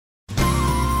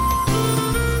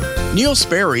Neil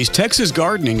Sperry's Texas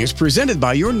Gardening is presented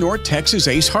by your North Texas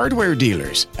Ace Hardware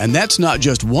dealers. And that's not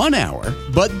just 1 hour,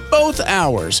 but both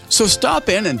hours. So stop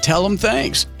in and tell them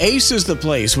thanks. Ace is the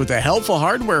place with the helpful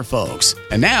hardware folks.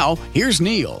 And now, here's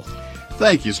Neil.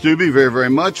 Thank you, Stubby, very, very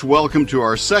much. Welcome to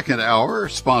our second hour,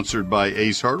 sponsored by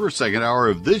Ace Hardware, second hour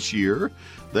of this year.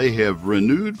 They have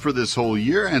renewed for this whole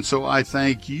year, and so I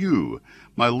thank you,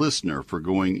 my listener, for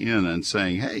going in and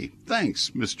saying, hey,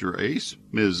 thanks, Mr. Ace,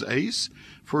 Ms. Ace,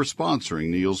 for sponsoring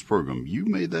Neil's program. You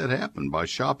made that happen by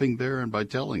shopping there and by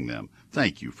telling them.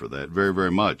 Thank you for that very,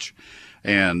 very much.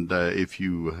 And if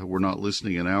you were not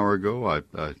listening an hour ago,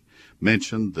 I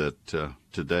mentioned that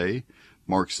today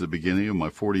marks the beginning of my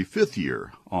 45th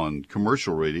year on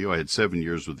commercial radio. I had 7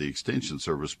 years with the Extension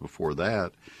Service before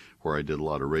that, where I did a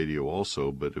lot of radio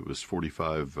also, but it was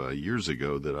 45 years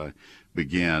ago that I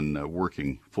began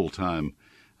working full-time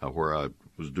where I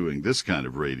was doing this kind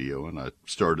of radio, and I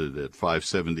started at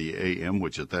 570 AM,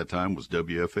 which at that time was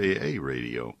WFAA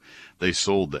radio. They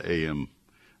sold the AM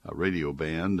radio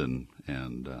band and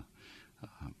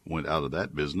went out of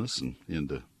that business and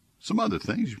into some other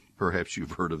things. Perhaps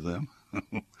you've heard of them.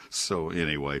 So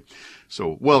anyway,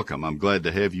 so welcome. I'm glad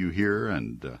to have you here,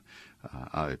 and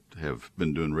I have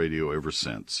been doing radio ever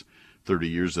since. 30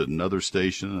 years at another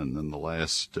station, and then the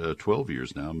last 12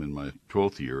 years now. I'm in my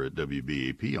 12th year at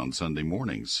WBAP on Sunday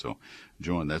mornings. So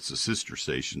that's a sister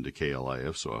station to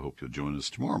KLIF, so I hope you'll join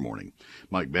us tomorrow morning.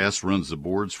 Mike Bass runs the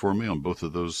boards for me on both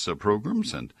of those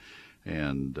programs, and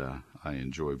I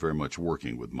enjoy very much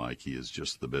working with Mike. He is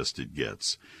just the best it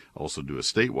gets. I also do a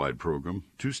statewide program,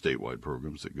 2 statewide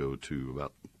programs that go to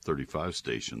about 35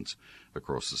 stations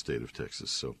across the state of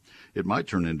Texas. So it might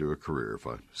turn into a career if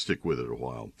I stick with it a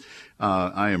while.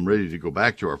 I am ready to go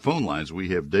back to our phone lines. We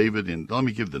have David in. Let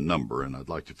me give the number, and I'd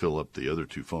like to fill up the other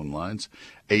 2 phone lines.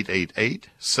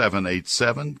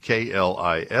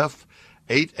 888-787-KLIF,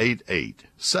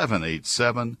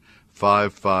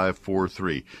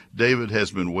 888-787-5543. David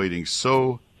has been waiting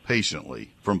so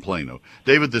patiently from Plano.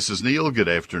 David, this is Neil. Good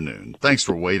afternoon. Thanks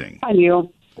for waiting. Hi,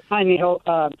 Neil.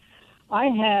 I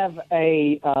have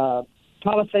a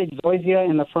Palisade zoysia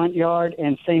in the front yard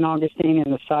and St. Augustine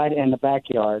in the side and the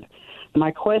backyard.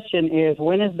 My question is,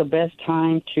 when is the best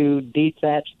time to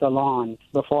dethatch the lawn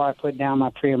before I put down my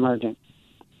pre-emergent?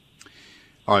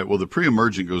 All right, well, the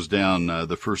pre-emergent goes down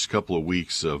the first couple of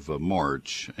weeks of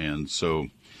March, and so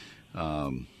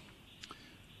I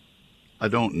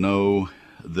don't know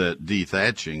that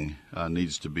dethatching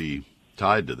needs to be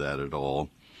tied to that at all.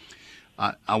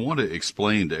 I want to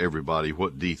explain to everybody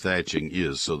what dethatching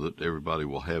is so that everybody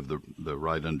will have the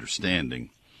right understanding.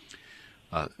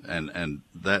 And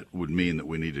that would mean that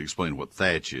we need to explain what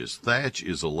thatch is. Thatch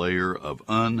is a layer of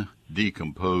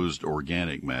undecomposed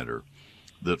organic matter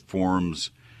that forms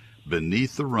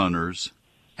beneath the runners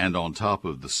and on top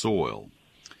of the soil.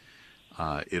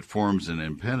 It forms an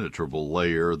impenetrable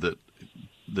layer that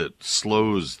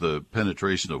slows the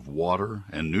penetration of water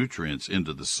and nutrients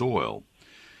into the soil.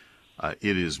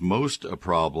 It is most a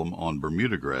problem on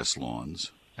Bermuda grass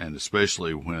lawns, and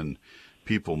especially when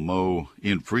people mow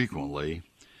infrequently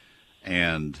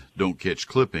and don't catch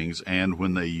clippings, and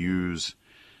when they use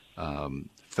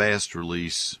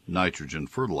fast-release nitrogen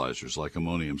fertilizers like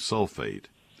ammonium sulfate.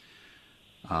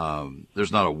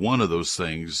 There's not a one of those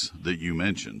things that you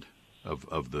mentioned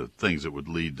of the things that would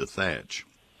lead to thatch.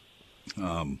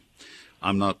 I'm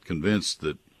not convinced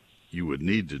that you would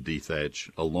need to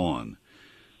dethatch a lawn.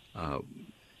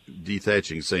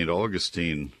 Dethatching St.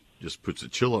 Augustine just puts a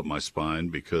chill up my spine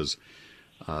because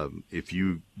if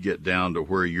you get down to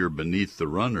where you're beneath the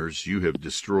runners, you have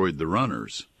destroyed the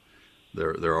runners.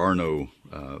 There are no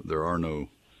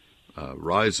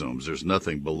rhizomes. There's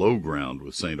nothing below ground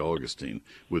with St. Augustine.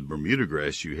 With Bermuda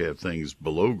grass, you have things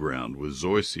below ground. With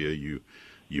zoysia,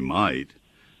 you might,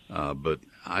 but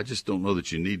I just don't know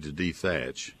that you need to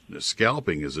dethatch.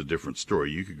 Scalping is a different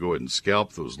story. You could go ahead and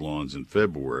scalp those lawns in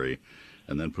February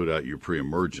and then put out your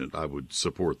pre-emergent. I would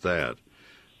support that.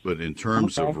 But in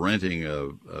terms of renting a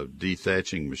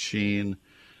dethatching machine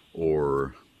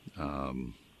or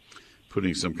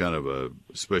putting some kind of a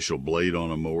special blade on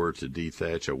a mower to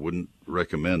dethatch, I wouldn't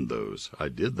recommend those. I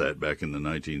did that back in the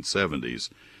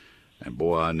 1970s, and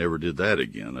boy, I never did that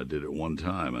again. I did it one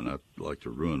time, and I'd like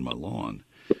to ruin my lawn.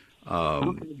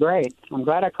 Okay, great. I'm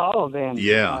glad I called then.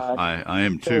 Yeah, I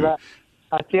am too.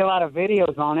 I see a lot of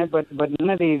videos on it, but none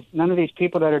of these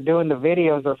people that are doing the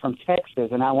videos are from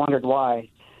Texas, and I wondered why.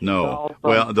 No.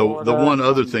 Well, the one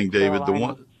other thing, David,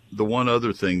 the one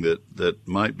other thing that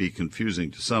might be confusing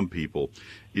to some people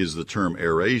is the term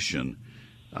aeration,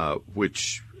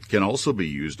 which can also be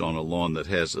used on a lawn that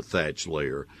has a thatch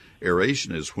layer.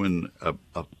 Aeration is when a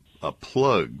a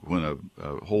plug, when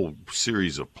a whole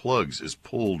series of plugs is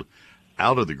pulled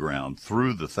out of the ground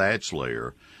through the thatch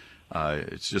layer,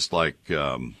 it's just like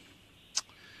you're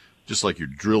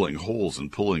drilling holes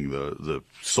and pulling the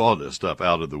sawdust up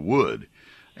out of the wood.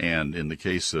 And in the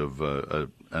case of an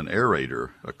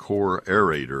aerator, a core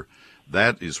aerator,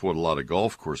 that is what a lot of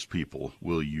golf course people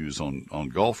will use on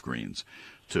golf greens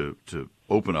to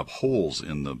open up holes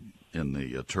in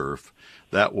the turf.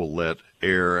 That will let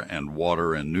air and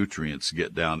water and nutrients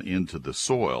get down into the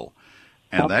soil.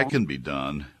 And that can be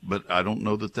done, but I don't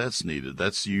know that that's needed.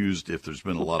 That's used if there's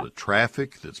been a lot of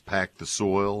traffic that's packed the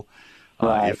soil.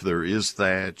 Right. If there is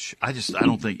thatch, I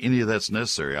don't think any of that's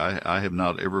necessary. I have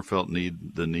not ever felt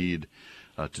the need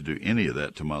to do any of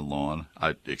that to my lawn.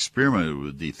 I experimented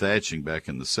with dethatching back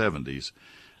in the 70s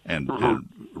and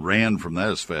ran from that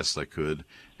as fast as I could.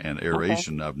 And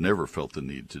aeration, I've never felt the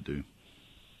need to do.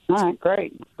 All right,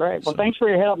 great. Well, thanks for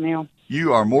your help, Neil.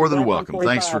 You are more than welcome.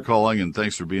 Thanks for calling, and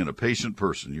thanks for being a patient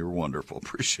person. You're wonderful.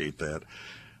 Appreciate that.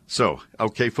 So,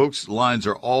 okay, folks, lines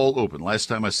are all open. Last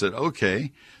time I said,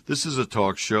 okay, this is a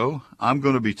talk show. I'm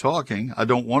going to be talking. I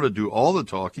don't want to do all the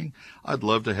talking. I'd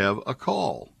love to have a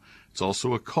call. It's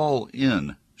also a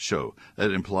call-in show.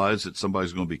 That implies that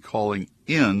somebody's going to be calling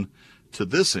in to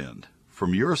this end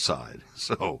from your side.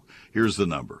 So here's the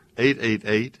number,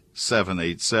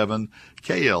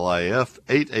 888-787-KLIF,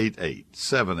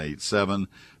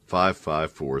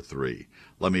 888-787-5543.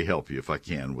 Let me help you if I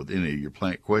can with any of your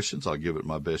plant questions. I'll give it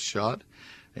my best shot.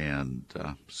 And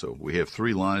so we have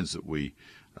 3 lines that we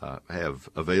have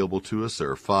available to us. There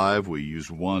are 5. We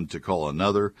use one to call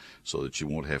another so that you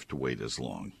won't have to wait as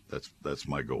long. That's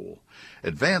my goal.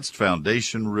 Advanced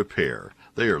Foundation Repair.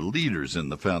 They are leaders in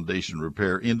the foundation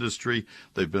repair industry.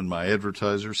 They've been my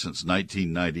advertiser since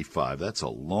 1995. That's a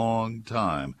long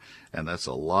time, and that's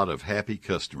a lot of happy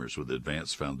customers with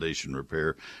Advanced Foundation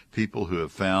Repair, people who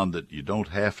have found that you don't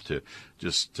have to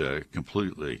just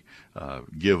completely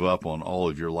give up on all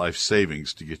of your life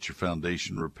savings to get your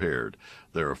foundation repaired.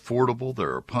 They're affordable,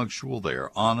 they're punctual, they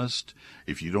are honest.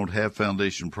 If you don't have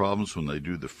foundation problems when they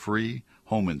do the free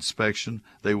home inspection,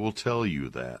 they will tell you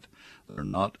that. They're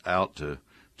not out to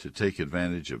take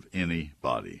advantage of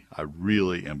anybody. I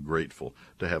really am grateful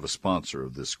to have a sponsor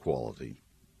of this quality.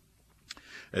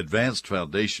 Advanced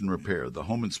Foundation Repair. The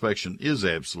home inspection is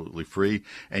absolutely free,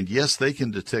 and yes, they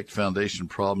can detect foundation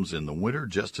problems in the winter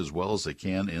just as well as they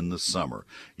can in the summer.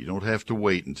 You don't have to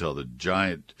wait until the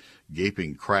giant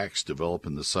gaping cracks develop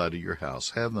in the side of your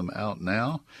house. Have them out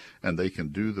now, and they can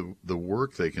do the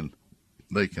work. They can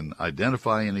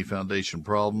identify any foundation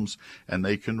problems, and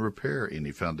they can repair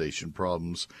any foundation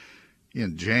problems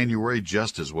in January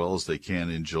just as well as they can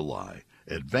in July.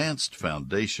 Advanced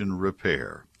Foundation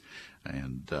Repair.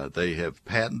 And they have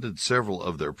patented several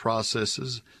of their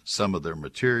processes, some of their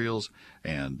materials,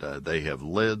 and they have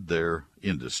led their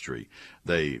industry.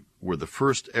 They were the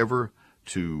first ever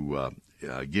to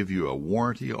give you a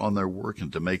warranty on their work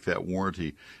and to make that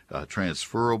warranty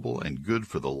transferable and good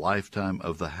for the lifetime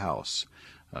of the house,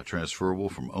 transferable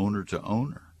from owner to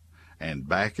owner, and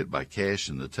back it by cash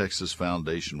in the Texas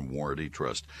Foundation Warranty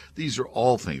Trust. These are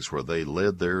all things where they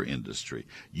led their industry.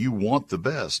 You want the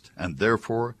best, and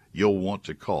therefore you'll want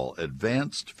to call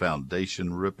Advanced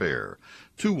Foundation Repair,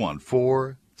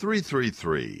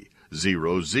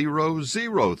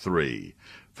 214-333-0003,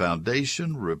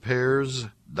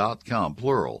 FoundationRepairs.com,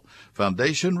 plural,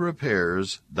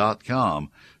 FoundationRepairs.com,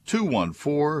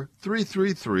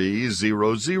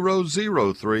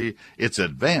 214-333-0003. It's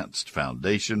Advanced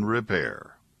Foundation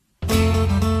Repair.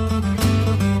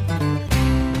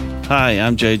 Hi,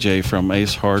 I'm JJ from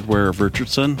Ace Hardware of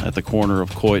Richardson at the corner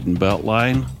of Coit and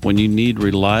Beltline. When you need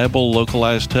reliable,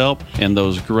 localized help and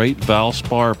those great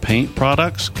Valspar paint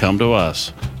products, come to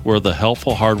us. We're the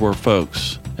helpful hardware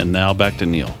folks. And now back to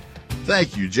Neil.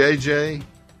 Thank you, JJ.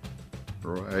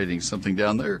 Writing something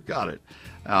down there. Got it.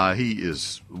 He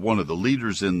is one of the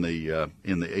leaders in the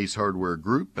Ace Hardware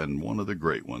group and one of the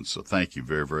great ones. So thank you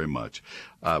very, very much.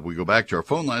 We go back to our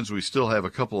phone lines. We still have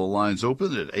a couple of lines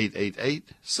open at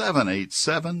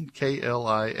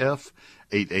 888-787-KLIF,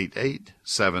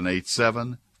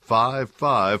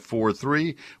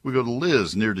 888-787-5543. We go to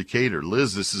Liz near Decatur.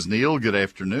 Liz, this is Neil. Good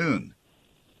afternoon.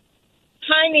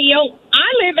 Hi, Neil.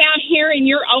 I live out here in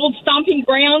your old stomping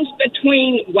grounds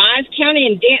between Wise County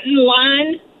and Denton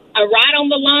line. Right on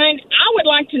the line, I would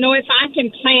like to know if I can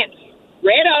plant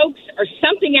red oaks or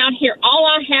something out here. All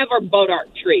I have are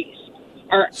bodark trees.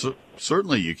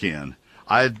 Certainly you can.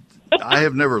 I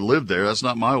have never lived there. That's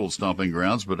not my old stomping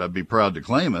grounds, but I'd be proud to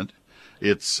claim it.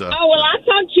 It's oh, well, I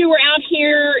thought you were out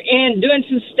here and doing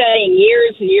some studying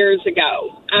years and years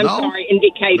ago. I'm sorry, in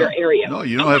Decatur area. No,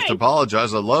 you don't have to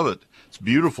apologize. I love it. It's a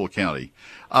beautiful county.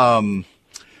 The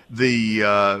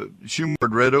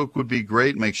Shumard red oak would be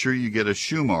great. Make sure you get a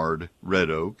Shumard red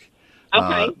oak.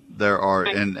 Okay. There are,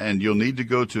 and you'll need to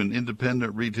go to an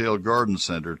independent retail garden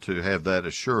center to have that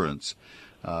assurance.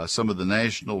 Some of the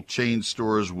national chain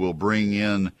stores will bring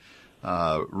in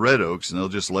red oaks, and they'll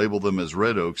just label them as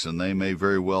red oaks, and they may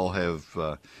very well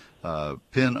have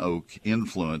pin oak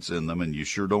influence in them, and you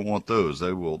sure don't want those.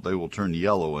 They will turn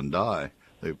yellow and die.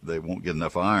 They won't get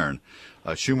enough iron.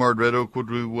 Shumard red oak will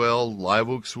do well. Live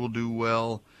oaks will do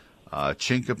well.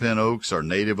 Chinkapin oaks are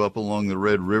native up along the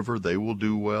Red River. They will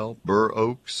do well. Bur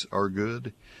oaks are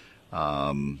good.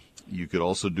 You could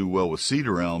also do well with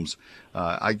cedar elms.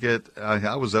 I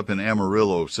was up in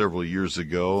Amarillo several years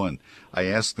ago, and I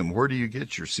asked them, where do you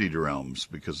get your cedar elms?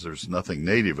 Because there's nothing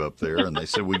native up there. And they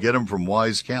said, we get them from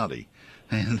Wise County.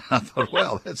 And I thought,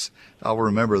 well, I'll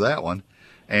remember that one.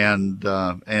 And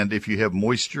if you have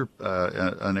moisture,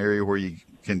 an area where you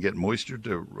can get moisture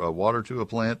to water to a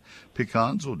plant,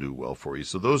 pecans will do well for you.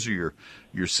 So those are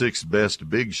your 6 best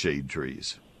big shade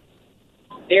trees.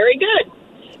 Very good.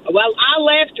 Well, I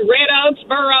left red oaks,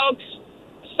 bur oaks,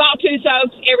 sawtooth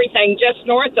oaks, everything just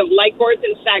north of Lake Worth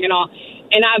and Saginaw,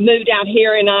 and I moved out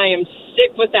here, and I am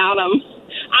sick without them.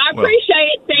 I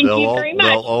appreciate it. Thank you very much.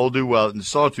 They'll all do well. And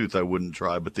sawtooth I wouldn't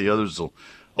try, but the others will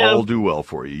all do well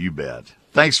for you. You bet.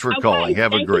 Thanks for calling.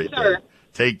 Have a great day.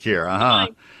 Take care. Bye.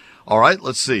 All right,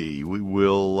 let's see. We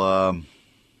will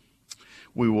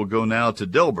go now to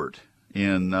Delbert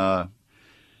in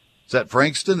is that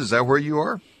Frankston? Is that where you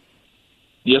are?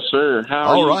 Yes, sir.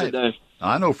 How are you today?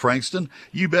 I know Frankston.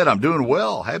 You bet. I'm doing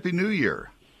well. Happy New Year.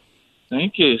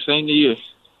 Thank you. Same to you.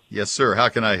 Yes, sir. How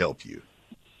can I help you?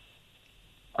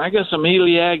 I got some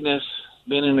Elaeagnus,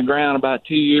 been in the ground about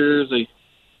 2 years. They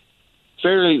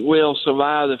fairly well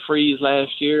survived the freeze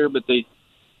last year, but they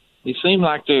seem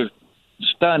like they're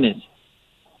stunted.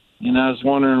 And I was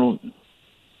wondering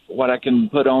what I can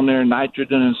put on there,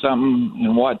 nitrogen and something,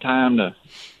 and what time to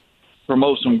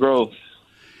promote some growth.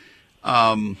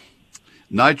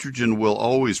 Nitrogen will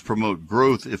always promote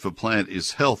growth if a plant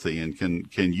is healthy and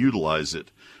can utilize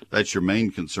it. That's your main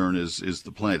concern is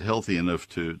the plant healthy enough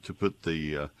to put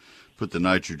the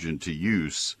nitrogen to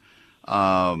use.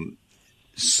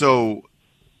 So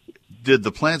did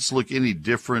the plants look any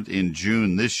different in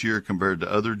June this year compared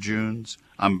to other Junes?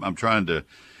 I'm trying to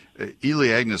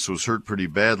Elaeagnus was hurt pretty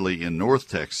badly in North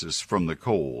Texas from the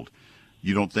cold.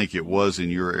 You don't think it was in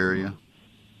your area?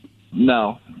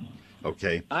 No.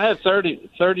 Okay. I have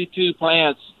 32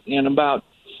 plants, and about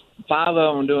 5 of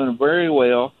them are doing very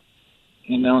well.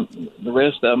 You know, the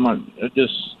rest of them are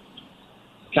just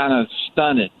kind of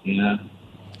stunted, you know.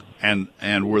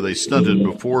 And were they stunted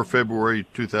before February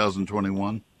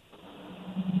 2021?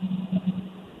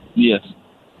 Yes.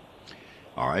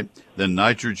 All right. Then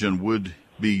nitrogen would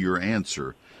be your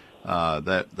answer.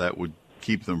 That would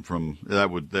keep them from that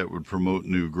would promote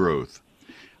new growth.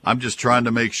 I'm just trying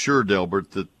to make sure, Delbert,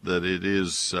 that it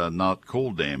is not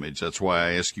cold damage. That's why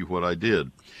I asked you what I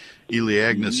did.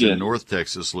 Elaeagnus in North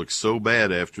Texas looks so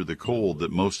bad after the cold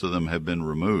that most of them have been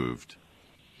removed.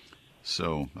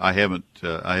 So I haven't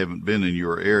been in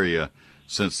your area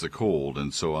since the cold,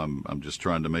 and so I'm just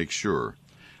trying to make sure.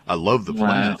 I love the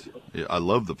plant. Wow. I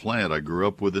love the plant. I grew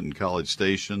up with it in College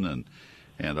Station, and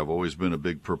I've always been a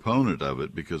big proponent of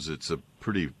it because it's a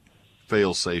pretty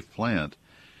fail-safe plant.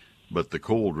 But the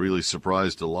cold really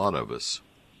surprised a lot of us.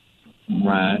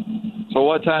 Right. So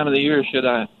what time of the year should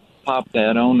I pop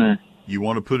that on there? You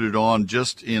want to put it on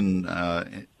just in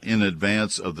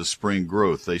advance of the spring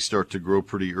growth. They start to grow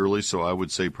pretty early, so I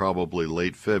would say probably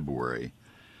late February.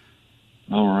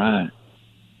 All right.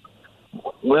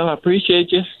 Well, I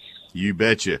appreciate you. You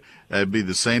betcha. That'd be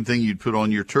the same thing you'd put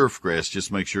on your turf grass. Just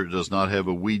make sure it does not have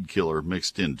a weed killer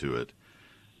mixed into it.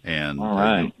 And all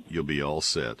right. You'll be all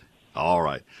set. All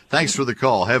right. Thanks for the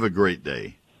call. Have a great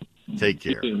day. Take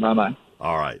care. Bye-bye.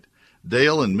 All right.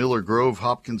 Dale in Miller Grove,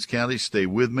 Hopkins County, stay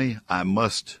with me. I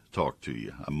must talk to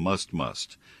you. I must.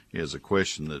 He has a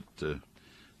question that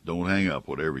don't hang up,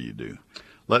 whatever you do.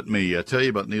 Let me tell you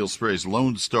about Neil Sperry's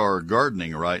Lone Star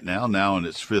Gardening right now in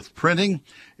its 5th printing.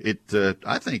 It,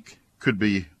 I think,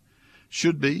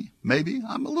 should be, maybe.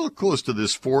 I'm a little close to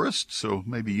this forest, so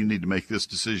maybe you need to make this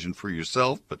decision for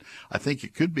yourself, but I think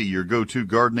it could be your go-to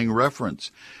gardening reference.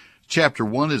 Chapter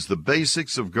 1 is the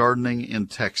basics of gardening in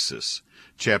Texas.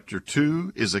 Chapter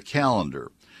 2 is a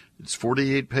calendar. It's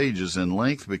 48 pages in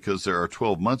length because there are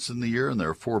 12 months in the year and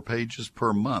there are 4 pages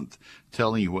per month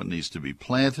telling you what needs to be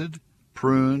planted,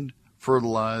 pruned,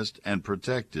 fertilized, and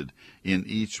protected in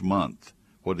each month.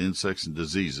 What insects and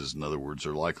diseases, in other words,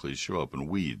 are likely to show up, and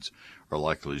weeds are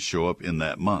likely to show up in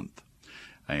that month.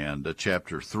 And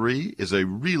Chapter 3 is a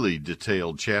really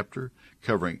detailed chapter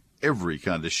covering every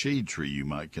kind of shade tree you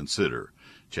might consider.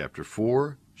 Chapter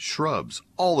 4, shrubs,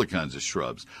 all the kinds of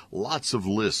shrubs. Lots of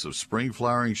lists of spring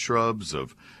flowering shrubs,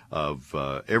 of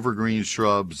evergreen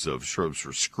shrubs, of shrubs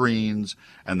for screens,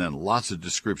 and then lots of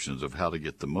descriptions of how to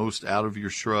get the most out of your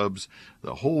shrubs,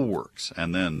 the whole works.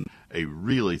 And then a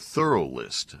really thorough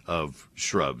list of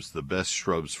shrubs, the best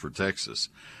shrubs for Texas.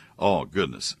 Oh,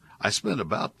 goodness. I spent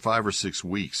about 5 or 6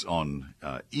 weeks on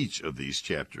each of these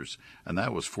chapters, and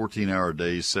that was 14-hour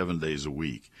days, 7 days a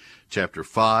week. Chapter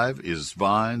 5 is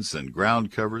vines and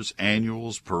ground covers,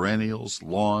 annuals, perennials,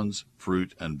 lawns,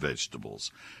 fruit, and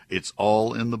vegetables. It's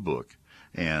all in the book,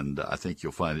 and I think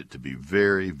you'll find it to be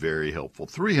very, very helpful.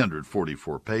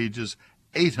 344 pages,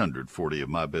 840 of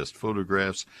my best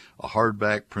photographs, a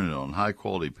hardback printed on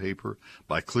high-quality paper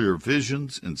by Clear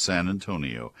Visions in San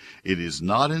Antonio. It is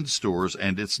not in stores,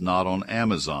 and it's not on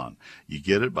Amazon. You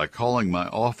get it by calling my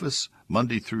office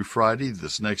Monday through Friday,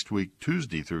 this next week,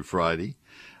 Tuesday through Friday,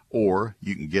 or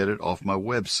you can get it off my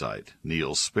website,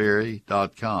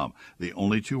 neilsperry.com. The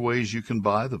only 2 ways you can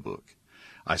buy the book.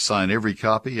 I sign every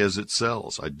copy as it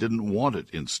sells. I didn't want it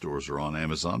in stores or on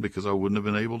Amazon because I wouldn't have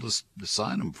been able to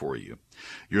sign them for you.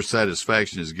 Your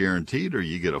satisfaction is guaranteed, or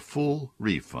you get a full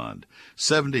refund.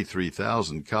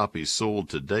 73,000 copies sold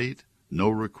to date.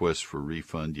 No request for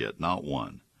refund yet, not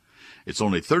one. It's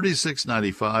only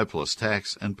 $36.95 plus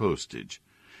tax and postage.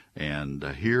 And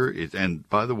and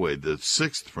by the way, the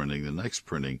 6th printing, the next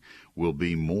printing, will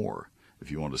be more. If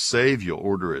you want to save, you'll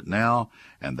order it now,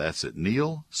 and that's at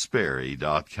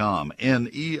neilsperry.com,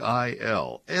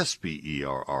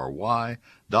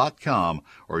 neilsperry.com,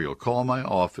 or you'll call my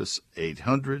office,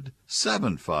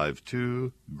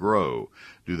 800-752-GROW.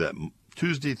 Do that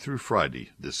Tuesday through Friday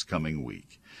this coming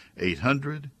week,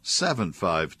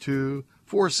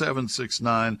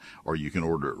 800-752-4769, or you can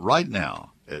order it right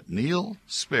now at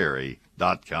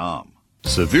neilsperry.com.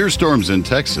 Severe storms in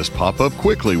Texas pop up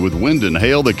quickly with wind and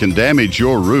hail that can damage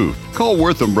your roof. Call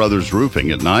Wortham Brothers Roofing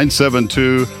at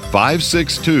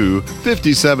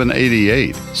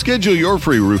 972-562-5788. Schedule your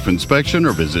free roof inspection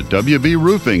or visit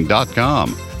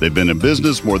wbroofing.com. They've been in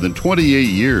business more than 28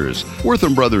 years.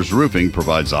 Wortham Brothers Roofing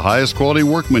provides the highest quality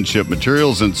workmanship,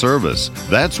 materials, and service.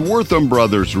 That's Wortham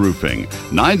Brothers Roofing,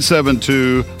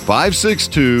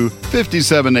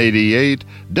 972-562-5788,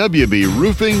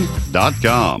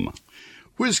 wbroofing.com.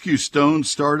 Whiz-Q Stone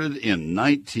started in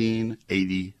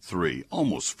 1983,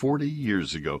 almost 40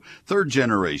 years ago.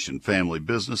 Third-generation family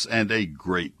business, and a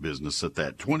great business at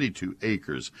that. 22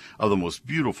 acres of the most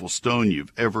beautiful stone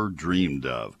you've ever dreamed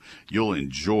of. You'll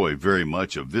enjoy very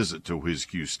much a visit to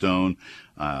Whiz-Q Stone.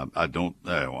 I know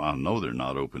they're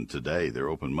not open today. They're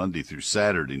open Monday through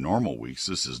Saturday, normal weeks.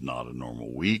 This is not a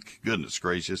normal week. Goodness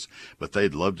gracious. But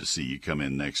they'd love to see you come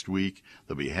in next week.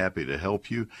 They'll be happy to help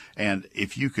you. And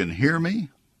if you can hear me,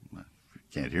 if you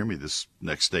can't hear me, this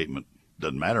next statement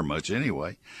doesn't matter much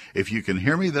anyway. If you can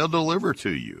hear me, they'll deliver to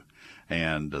you.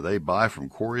 And they buy from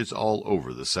quarries all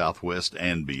over the Southwest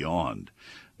and beyond.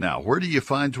 Now, where do you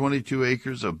find 22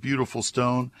 acres of beautiful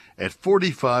stone? At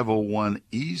 4501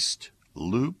 East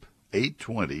Loop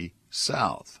 820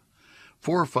 South.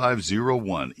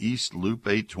 4501 East Loop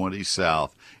 820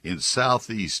 South in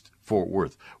southeast Fort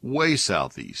Worth, way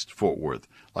southeast Fort Worth.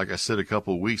 Like I said a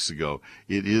couple of weeks ago,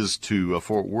 it is to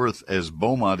Fort Worth as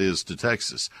Beaumont is to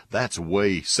Texas. That's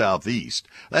way southeast.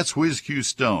 That's Whiz-Q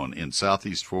Stone in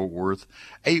southeast Fort Worth,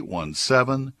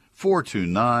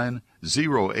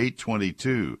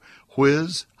 817-429-0822.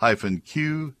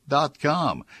 Whiz-Q.com.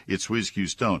 It's Whiz-Q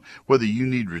Stone. Whether you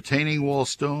need retaining wall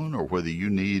stone or whether you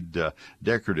need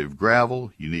decorative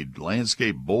gravel, you need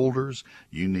landscape boulders,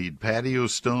 you need patio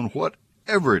stone,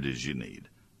 whatever it is you need,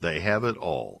 they have it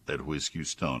all at Whiz-Q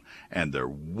Stone, and they're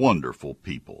wonderful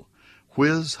people.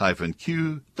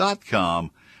 Whiz-Q.com,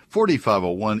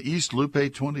 4501 East Loop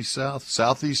 820 South,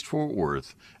 Southeast Fort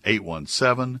Worth,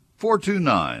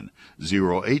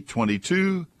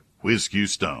 817-429-0822. Whiz-Q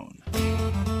Stone.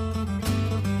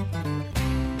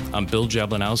 I'm Bill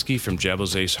Jablanowski from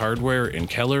Jabbo's Ace Hardware in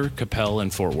Keller, Capel,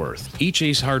 and Fort Worth. Each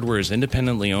Ace Hardware is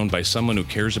independently owned by someone who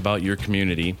cares about your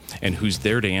community and who's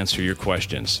there to answer your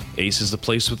questions. Ace is the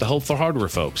place with the helpful hardware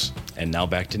folks. And now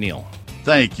back to Neil.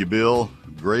 Thank you, Bill.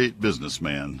 Great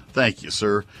businessman. Thank you,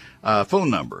 sir.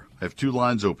 Phone number. I have 2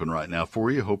 lines open right now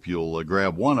for you. Hope you'll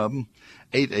grab one of them.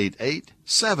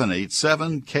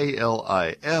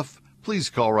 888-787-KLIF.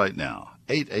 Please call right now,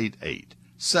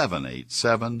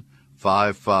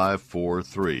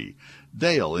 888-787-5543.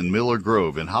 Dale in Miller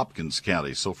Grove in Hopkins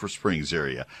County, Sulphur Springs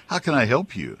area. How can I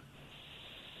help you?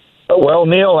 Well,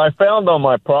 Neil, I found on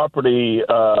my property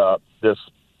this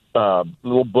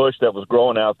little bush that was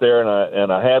growing out there,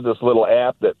 and I had this little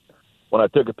app that, when I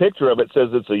took a picture of it, says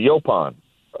it's a yaupon,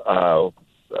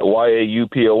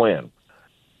 Y-A-U-P-O-N.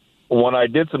 When I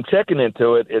did some checking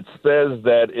into it, it says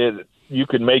that you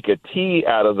can make a tea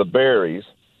out of the berries,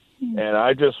 and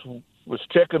I just was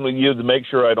checking with you to make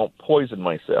sure I don't poison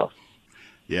myself.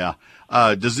 Yeah.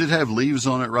 Does it have leaves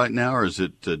on it right now, or is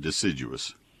it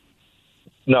deciduous?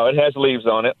 No, it has leaves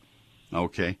on it.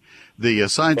 Okay. The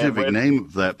scientific name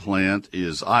of that plant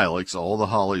is Ilex. All the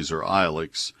hollies are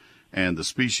Ilex, and the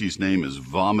species name is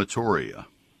Vomitoria.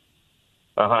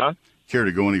 Uh-huh. Care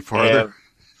to go any farther?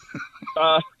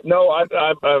 No,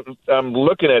 I'm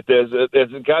looking at this.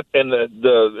 It's got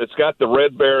it's got the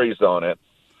red berries on it,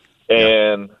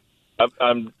 and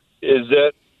is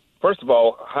it? First of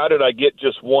all, how did I get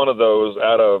just one of those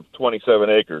out of 27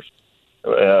 acres?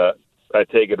 I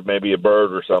take it maybe a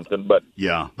bird or something, but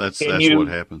yeah, that's what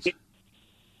happens.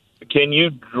 Can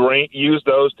you use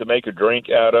those to make a drink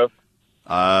out of?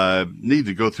 Need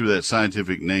to go through that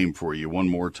scientific name for you one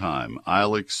more time.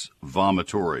 Ilex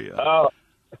vomitoria. Oh,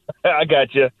 I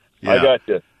got you. Yeah. I got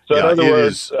you. So yeah, in other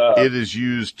words, it is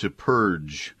used to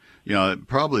purge. You know,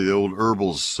 probably the old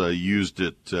herbalists used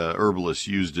it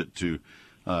to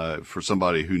for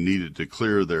somebody who needed to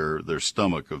clear their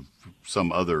stomach of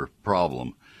some other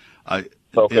problem.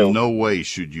 In no way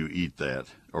should you eat that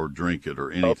or drink it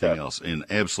or anything else. In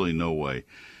absolutely no way.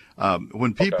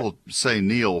 When people say,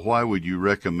 Neil, why would you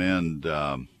recommend,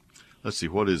 let's see,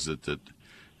 what is it that,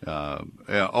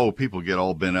 people get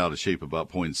all bent out of shape about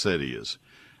poinsettias.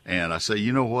 And I say,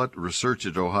 you know what? Research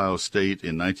at Ohio State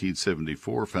in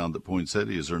 1974 found that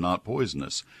poinsettias are not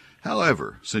poisonous.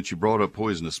 However, since you brought up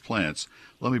poisonous plants,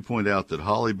 let me point out that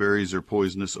holly berries are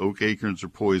poisonous, oak acorns are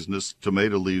poisonous,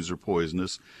 tomato leaves are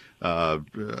poisonous,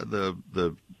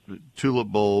 the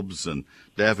tulip bulbs and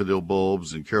daffodil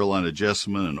bulbs and Carolina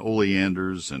jessamine and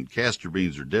oleanders and castor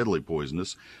beans are deadly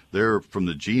poisonous. They're from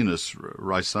the genus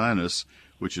Ricinus,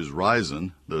 which is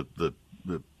ricin, the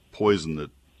poison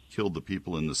that killed the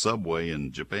people in the subway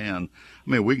in Japan. I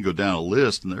mean, we can go down a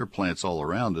list, and there are plants all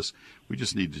around us. We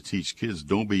just need to teach kids,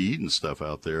 don't be eating stuff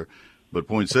out there. But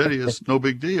poinsettias, no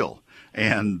big deal.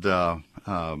 And so,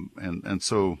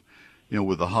 you know,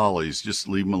 with the hollies, just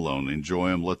leave them alone. Enjoy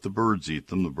them. Let the birds eat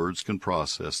them. The birds can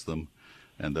process them,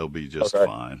 and they'll be just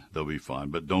fine. They'll be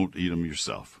fine. But don't eat them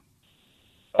yourself.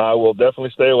 I will definitely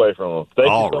stay away from them. Thank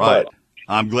you so much.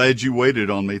 I'm glad you waited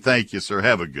on me. Thank you, sir.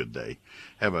 Have a good day.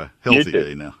 Have a healthy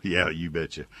day now. Yeah, you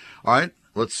betcha. All right,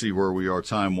 let's see where we are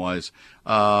time-wise.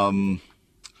 I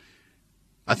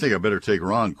think I better take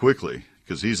Ron quickly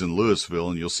because he's in Louisville,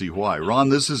 and you'll see why. Ron,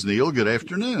 this is Neil. Good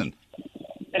afternoon.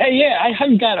 Hey, yeah,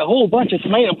 I've got a whole bunch of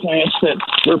tomato plants that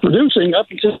we're producing up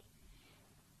until...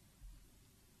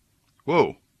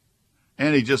 Whoa.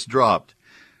 And he just dropped.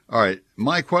 All right,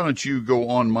 Mike, why don't you go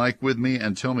on mic with me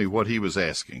and tell me what he was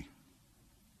asking?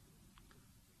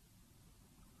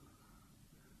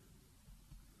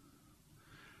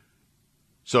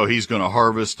 So he's going to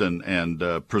harvest and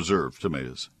preserve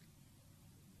tomatoes.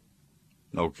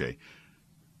 Okay.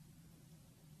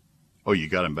 Oh, you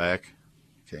got him back?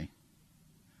 Okay.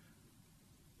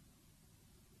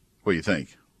 What do you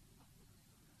think?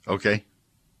 Okay.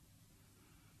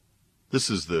 This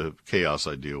is the chaos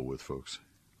I deal with, folks.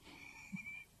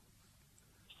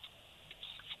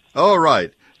 All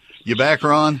right. You back,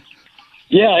 Ron?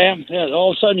 Yeah, I am. Yeah,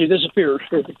 all of a sudden you disappeared.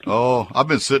 Oh, I've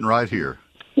been sitting right here.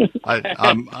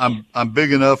 I'm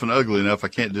big enough and ugly enough I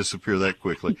can't disappear that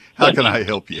quickly. How can I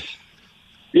help you?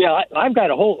 Yeah, I've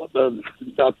got a whole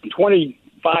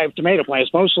 25 tomato plants,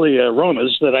 mostly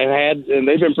Romas that I've had, and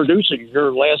they've been producing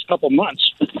here the last couple of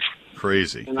months.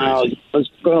 Crazy. And I was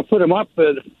going to put them up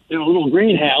in a little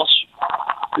greenhouse.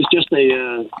 It's just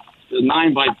a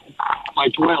 9 by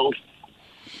 12.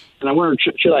 And I wondered,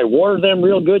 should I water them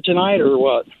real good tonight or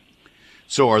what?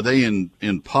 So are they in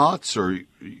pots or?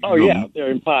 Oh yeah, they're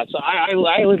in pots. I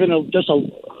live in just a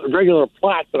regular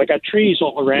plot, but I got trees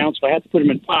all around, so I have to put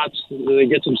them in pots so they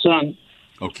get some sun.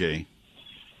 Okay.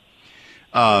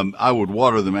 I would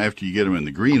water them after you get them in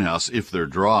the greenhouse if they're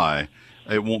dry.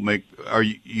 It won't make.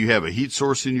 You have a heat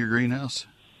source in your greenhouse?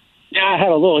 Yeah, I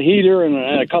have a little heater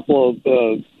and a couple of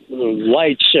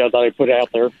lights that I put out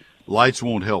there. Lights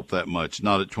won't help that much,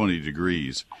 not at 20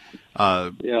 degrees.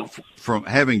 From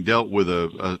having dealt with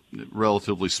a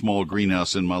relatively small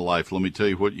greenhouse in my life, let me tell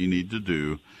you what you need to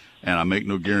do, and I make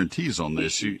no guarantees on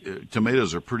this.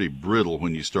 Tomatoes are pretty brittle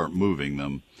when you start moving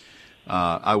them.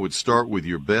 I would start with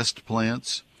your best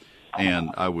plants, And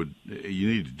you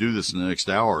need to do this in the next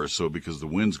hour or so because the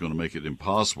wind's going to make it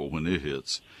impossible when it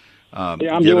hits. I'm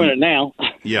doing it now.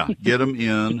 Yeah, get them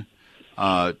in.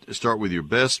 Start with your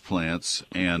best plants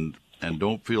and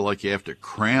don't feel like you have to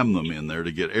cram them in there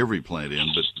to get every plant in,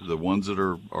 but the ones that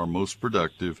are most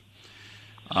productive.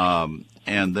 And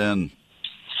then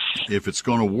if it's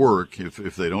going to work,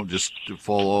 if they don't just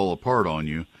fall all apart on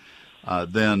you,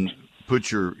 then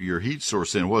put your heat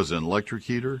source in. What is it, an electric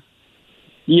heater?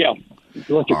 Yeah.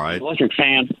 All right. Electric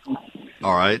fan.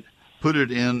 All right. Put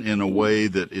it in a way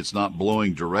that it's not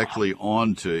blowing directly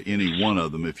onto any one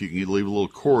of them. If you can leave a little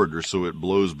corridor so it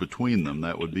blows between them,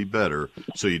 that would be better,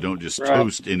 so you don't just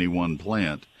toast any one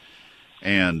plant.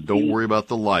 And don't worry about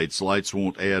the lights. Lights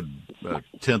won't add a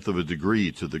tenth of a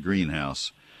degree to the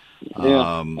greenhouse.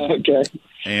 Yeah. Okay.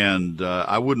 And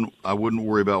I wouldn't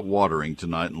worry about watering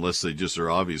tonight unless they just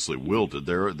are obviously wilted.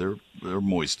 They're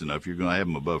moist enough. You're going to have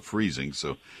them above freezing,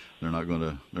 so they're not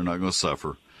going to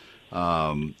suffer.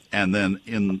 And then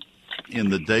in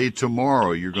the day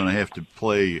tomorrow, you're going to have to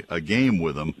play a game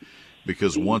with them,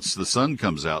 because once the sun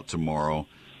comes out tomorrow,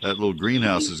 that little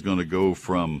greenhouse is going to go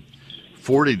from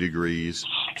 40 degrees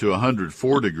to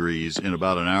 104 degrees in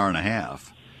about an hour and a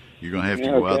half. You're going to have to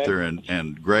go out there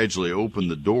and gradually open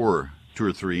the door 2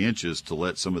 or 3 inches to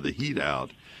let some of the heat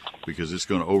out, because it's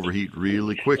going to overheat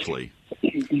really quickly.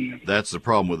 That's the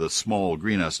problem with a small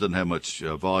greenhouse. It doesn't have much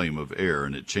volume of air,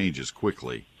 and it changes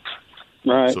quickly.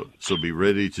 Right. So be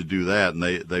ready to do that, and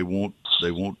they won't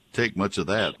take much of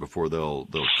that before they'll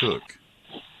cook.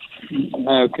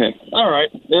 Okay. All right.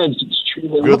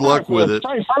 Good luck with it.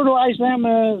 Try to fertilize them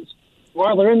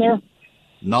while they're in there.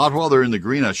 Not while they're in the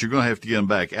greenhouse. You're going to have to get them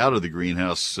back out of the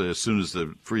greenhouse as soon as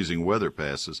the freezing weather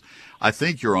passes. I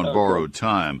think you're on borrowed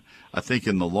time. I think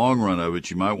in the long run of it,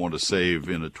 you might want to save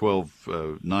in a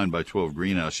 9x12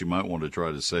 greenhouse. You might want to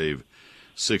try to save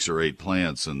 6 or 8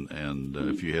 plants, and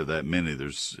if you have that many,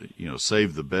 there's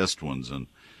save the best ones and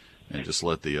just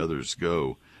let the others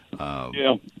go.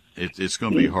 It's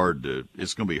going to be hard to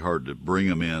bring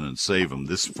them in and save them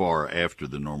this far after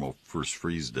the normal first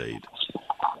freeze date.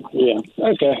 Yeah.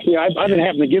 Okay. Yeah, I've been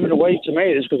having to give it away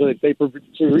tomatoes because they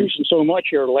producing so much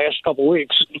here the last couple of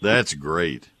weeks. That's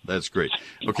great.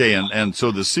 Okay, and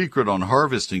so the secret on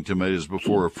harvesting tomatoes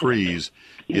before a freeze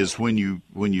is when you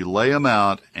lay them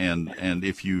out, and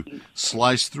if you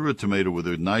slice through a tomato with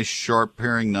a nice sharp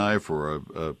paring knife or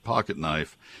a pocket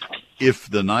knife, if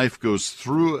the knife goes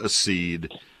through a seed,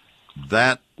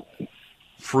 that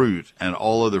fruit and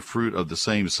all other fruit of the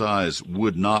same size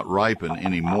would not ripen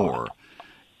anymore.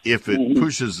 If it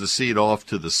pushes the seed off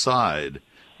to the side,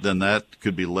 then that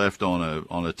could be left on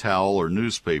a towel or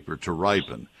newspaper to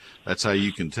ripen. That's how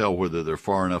you can tell whether they're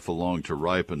far enough along to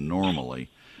ripen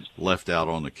normally, left out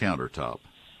on the countertop.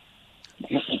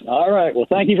 All right. Well,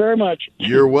 thank you very much.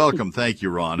 You're welcome. Thank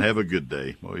you, Ron. Have a good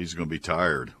day. Well, he's going to be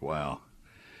tired. Wow.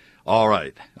 All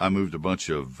right. I moved a bunch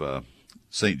of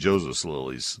St. Joseph's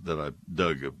lilies that I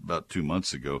dug about 2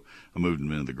 months ago. I moved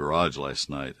them into the garage last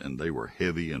night, and they were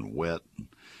heavy and wet.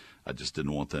 I just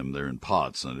didn't want them there in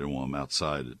pots, and I didn't want them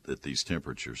outside at these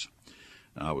temperatures.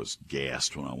 I was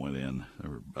gassed when I went in. There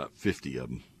were about 50 of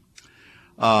them.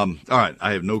 All right,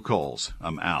 I have no calls.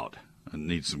 I'm out. I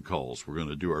need some calls. We're going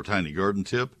to do our tiny garden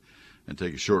tip and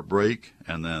take a short break,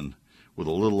 and then with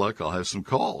a little luck, I'll have some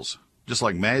calls. Just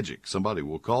like magic, somebody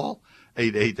will call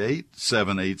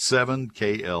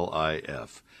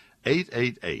 888-787-KLIF,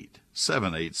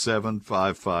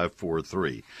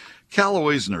 888-787-5543.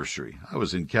 Callaway's Nursery. I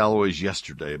was in Callaway's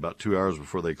yesterday, about 2 hours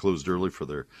before they closed early for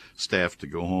their staff to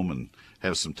go home and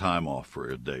have some time off for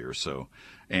a day or so.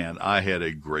 And I had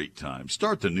a great time.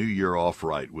 Start the new year off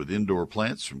right with indoor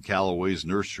plants from Callaway's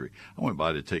Nursery. I went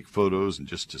by to take photos and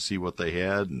just to see what they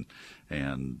had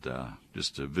and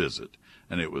just to visit.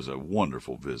 And it was a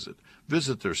wonderful visit.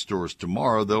 Visit their stores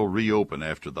tomorrow. They'll reopen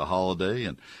after the holiday,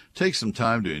 and take some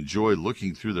time to enjoy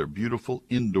looking through their beautiful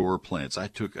indoor plants. I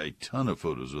took a ton of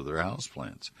photos of their house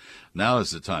plants. Now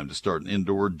is the time to start an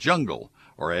indoor jungle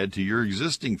or add to your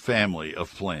existing family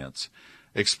of plants.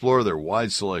 Explore their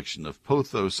wide selection of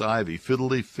pothos, ivy,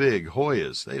 fiddleleaf fig,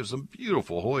 Hoyas. They have some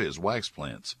beautiful Hoyas wax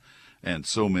plants, and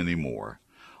so many more.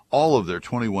 All of their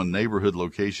 21 neighborhood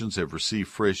locations have received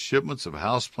fresh shipments of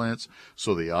houseplants,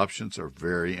 so the options are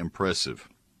very impressive.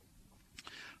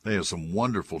 They have some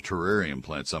wonderful terrarium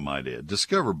plants, I might add.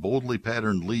 Discover boldly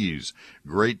patterned leaves,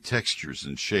 great textures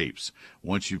and shapes.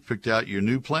 Once you've picked out your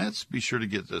new plants, be sure to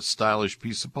get a stylish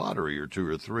piece of pottery or 2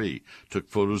 or 3. Took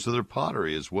photos of their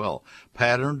pottery as well.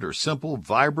 Patterned or simple,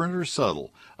 vibrant or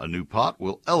subtle, a new pot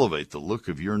will elevate the look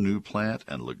of your new plant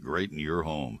and look great in your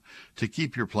home. To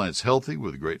keep your plants healthy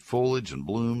with great foliage and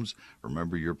blooms,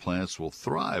 remember your plants will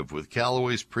thrive with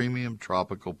Callaway's premium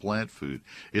tropical plant food.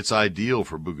 It's ideal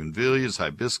for bougainvilleas,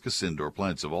 hibiscus, indoor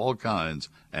plants of all kinds,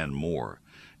 and more.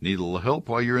 Need a little help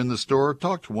while you're in the store?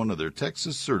 Talk to one of their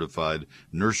Texas-certified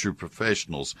nursery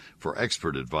professionals for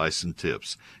expert advice and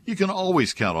tips. You can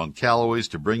always count on Callaway's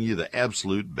to bring you the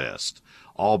absolute best,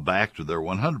 all backed with their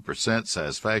 100%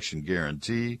 satisfaction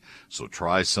guarantee, so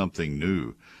try something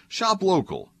new. Shop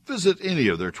local. Visit any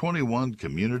of their 21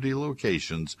 community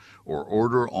locations or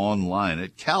order online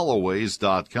at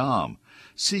Callaways.com.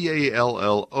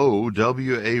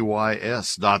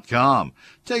 CALLOWAYS.com.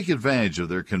 Take advantage of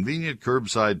their convenient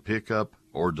curbside pickup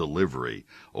or delivery.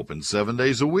 Open 7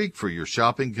 days a week for your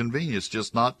shopping convenience,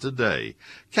 just not today.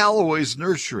 Callaway's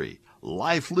Nursery.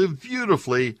 Life lived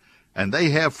beautifully. And they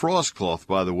have frost cloth,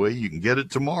 by the way. You can get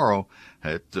it tomorrow.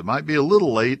 It might be a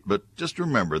little late, but just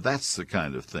remember, that's the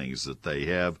kind of things that they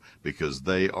have because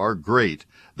they are great.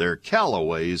 They're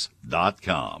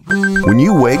Callaways.com. When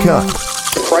you wake up,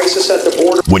 the crisis at the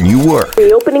border, when you work,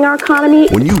 reopening our economy,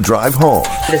 when you drive home,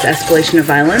 this escalation of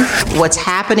violence, what's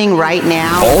happening right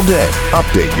now, all day,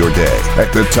 update your day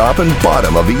at the top and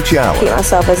bottom of each hour. Keep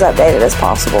myself as updated as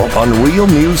possible on Real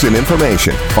News and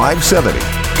Information, 570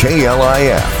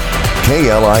 KLIF.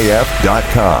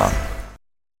 KLIF.com.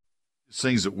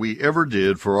 Things that we ever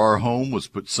did for our home was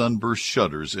put sunburst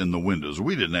shutters in the windows.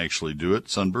 We didn't actually do it.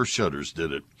 Sunburst shutters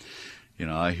did it. You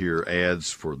know, I hear ads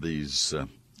for these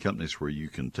companies where you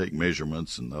can take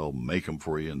measurements and they'll make them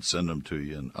for you and send them to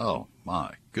you. And oh,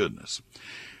 my goodness.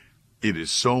 It is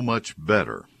so much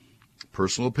better,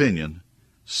 personal opinion,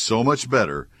 so much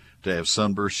better to have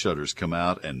sunburst shutters come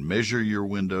out and measure your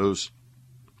windows.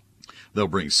 They'll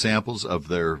bring samples of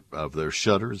their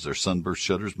shutters, their sunburst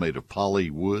shutters made of poly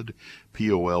wood,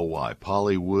 P-O-L-Y,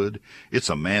 poly wood. It's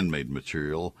a man-made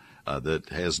material that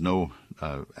has no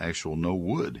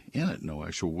wood in it, no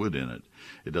actual wood in it.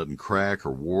 It doesn't crack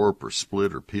or warp or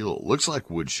split or peel. It looks like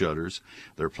wood shutters.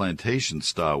 They're plantation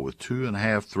style with 2.5,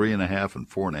 3.5, and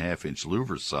 4.5 inch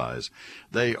louver size.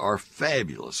 They are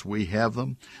fabulous. We have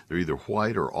them. They're either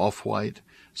white or off-white.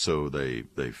 So they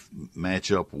match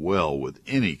up well with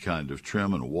any kind of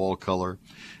trim and wall color,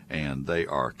 and they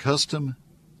are custom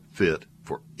fit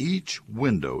for each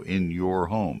window in your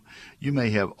home. You may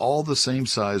have all the same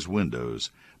size windows,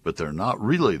 but they're not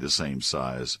really the same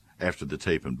size after the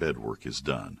tape and bed work is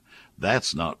done.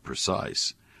 That's not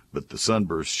precise, but the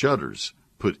sunburst shutters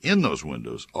put in those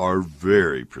windows are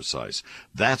very precise.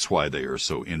 That's why they are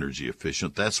so energy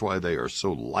efficient. That's why they are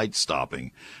so light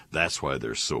stopping. That's why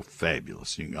they're so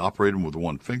fabulous. You can operate them with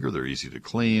one finger. They're easy to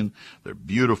clean. They're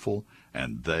beautiful,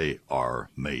 and they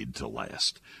are made to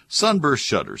last. Sunburst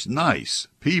shutters, nice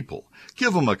people.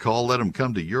 Give them a call. Let them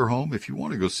come to your home. If you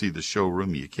want to go see the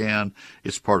showroom, you can.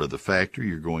 It's part of the factory.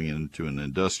 You're going into an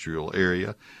industrial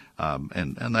area.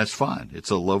 And that's fine. It's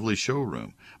a lovely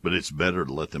showroom, but it's better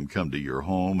to let them come to your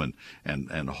home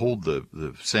and hold the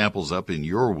samples up in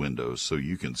your windows so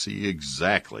you can see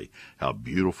exactly how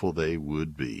beautiful they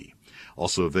would be.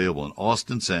 Also available in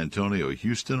Austin, San Antonio,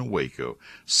 Houston, and Waco.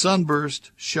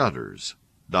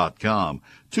 SunburstShutters.com,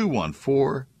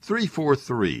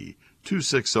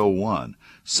 214-343-2601.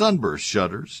 Sunburst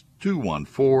Shutters,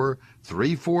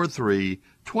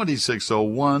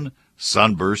 214-343-2601.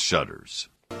 Sunburst Shutters.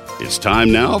 It's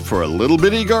time now for a little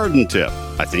bitty garden tip.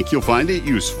 I think you'll find it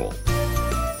useful.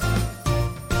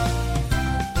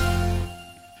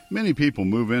 Many people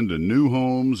move into new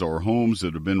homes or homes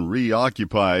that have been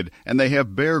reoccupied, and they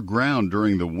have bare ground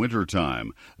during the winter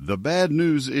time. The bad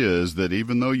news is that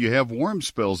even though you have warm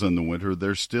spells in the winter,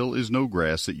 there still is no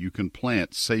grass that you can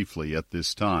plant safely at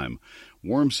this time.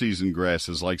 Warm season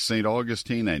grasses like St.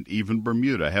 Augustine and even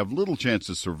Bermuda have little chance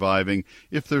of surviving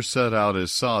if they're set out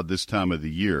as sod this time of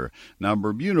the year. Now,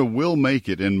 Bermuda will make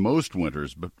it in most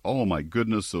winters, but oh my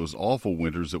goodness, those awful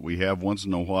winters that we have once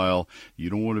in a while, you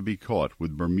don't want to be caught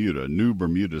with Bermuda, new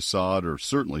Bermuda sod, or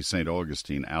certainly St.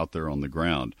 Augustine out there on the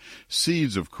ground.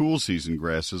 Seeds of cool season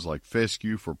grasses like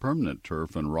fescue for permanent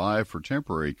turf and rye for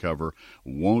temporary cover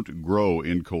won't grow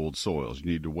in cold soils.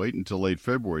 You need to wait until late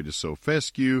February to sow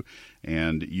fescue,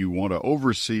 and you want to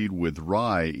overseed with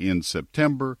rye in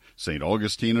September. St.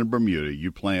 Augustine and Bermuda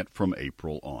you plant from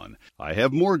April on. I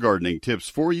have more gardening tips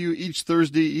for you each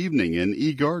Thursday evening in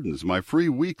eGardens, my free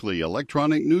weekly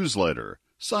electronic newsletter.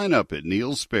 Sign up at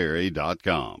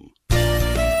neilsperry.com.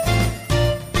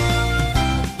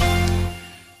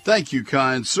 Thank you,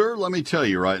 kind sir. Let me tell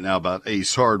you right now about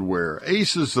Ace Hardware.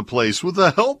 Ace is the place with the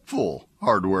helpful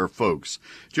hardware folks.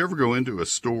 Did you ever go into a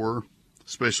store,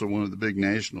 especially one of the big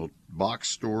national box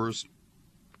stores,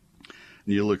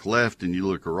 and you look left and you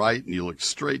look right and you look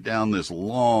straight down this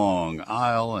long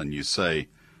aisle and you say,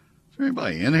 is there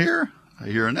anybody in here? I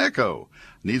hear an echo.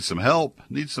 Need some help.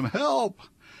 Need some help.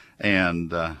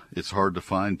 And it's hard to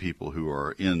find people who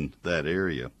are in that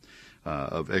area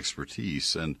of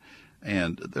expertise. And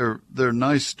they're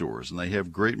nice stores, and they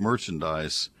have great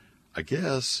merchandise, I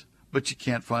guess, but you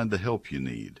can't find the help you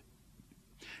need.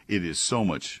 It is so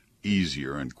much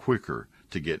easier and quicker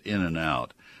to get in and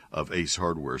out of Ace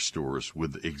Hardware stores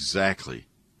with exactly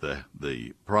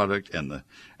the product and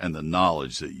the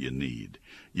knowledge that you need.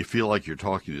 You feel like you're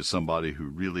talking to somebody who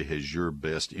really has your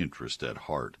best interest at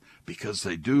heart, because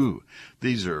they do.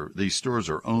 These stores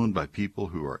are owned by people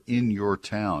who are in your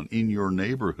town, in your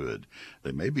neighborhood.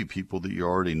 They may be people that you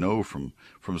already know from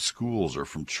schools or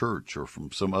from church or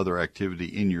from some other activity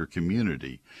in your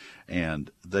community, and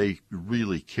they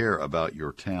really care about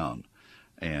your town.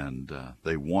 And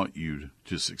they want you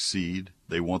to succeed.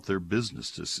 They want their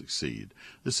business to succeed.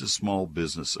 This is small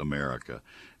business America.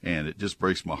 And it just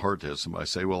breaks my heart to have somebody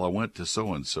say, well, I went to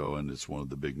so-and-so, and it's one of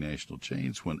the big national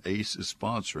chains, when Ace is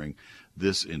sponsoring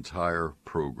this entire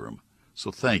program.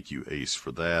 So thank you, Ace,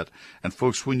 for that. And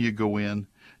folks, when you go in,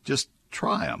 just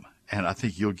try them. And I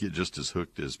think you'll get just as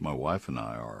hooked as my wife and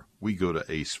I are. We go to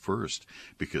Ace first,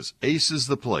 because Ace is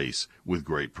the place with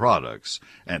great products,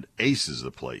 and Ace is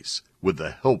the place with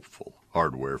the helpful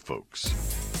hardware folks.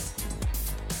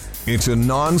 It's a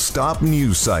non-stop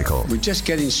news cycle. We're just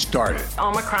getting started.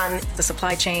 Omicron, the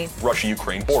supply chain,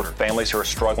 Russia-Ukraine border, families who are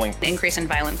struggling, increase in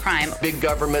violent crime, Big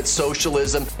government,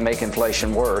 socialism, make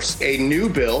inflation worse, a new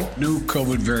bill, New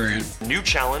COVID variant. new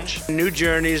challenge, new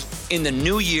journeys in the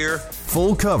new year.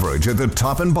 Full coverage at the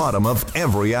top and bottom of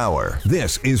every hour.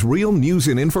 This is Real News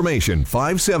and Information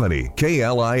 570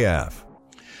 KLIF.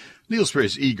 Neil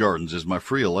Sperry's eGardens is my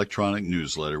free electronic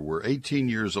newsletter. We're 18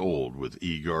 years old with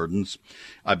eGardens.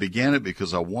 I began it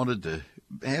because I wanted to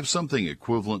have something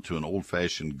equivalent to an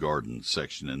old-fashioned garden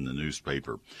section in the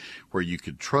newspaper, where you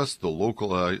could trust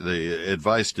the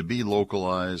advice to be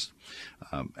localized,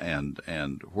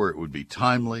 and where it would be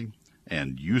timely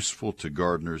and useful to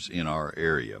gardeners in our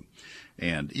area.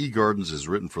 And eGardens is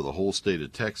written for the whole state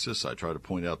of Texas. I try to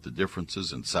point out the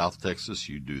differences. In South Texas,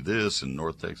 you do this. In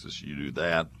North Texas, you do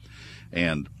that.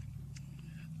 And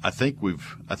I think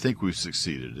we've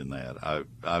succeeded in that.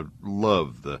 I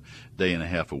love the day and a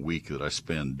half a week that I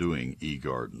spend doing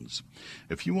eGardens.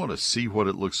 If you want to see what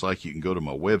it looks like, you can go to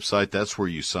my website. That's where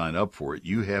you sign up for it.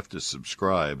 You have to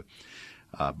subscribe.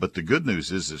 But the good news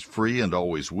is it's free and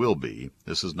always will be.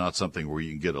 This is not something where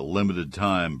you can get a limited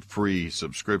time free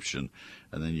subscription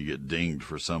and then you get dinged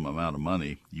for some amount of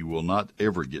money. You will not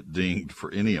ever get dinged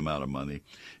for any amount of money.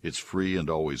 It's free and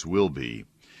always will be.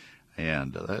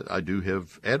 And I do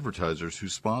have advertisers who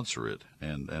sponsor it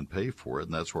and pay for it,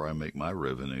 and that's where I make my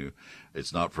revenue.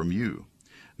 It's not from you.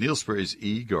 Neil Sperry's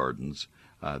eGardens.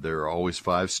 There are always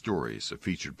 5 stories, a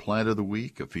featured plant of the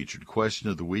week, a featured question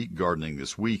of the week, gardening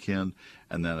this weekend,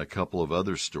 and then a couple of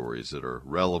other stories that are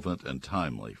relevant and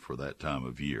timely for that time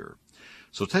of year.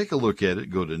 So take a look at it.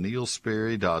 Go to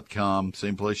neilsperry.com,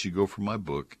 same place you go for my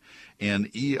book,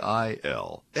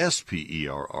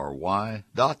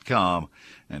 neilsperry.com,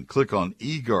 and click on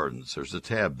eGardens. There's a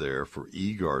tab there for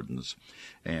eGardens,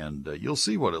 and you'll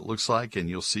see what it looks like, and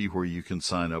you'll see where you can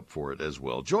sign up for it as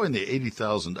well. Join the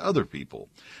 80,000 other people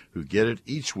who get it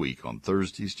each week on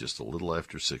Thursdays just a little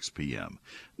after 6 p.m.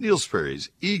 Neil Sperry's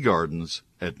eGardens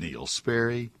at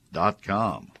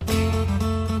neilsperry.com.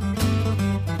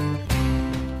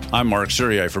 I'm Mark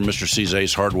Surier from Mr. C's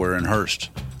Ace Hardware in Hurst.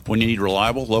 When you need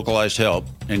reliable, localized help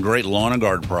and great lawn and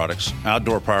garden products,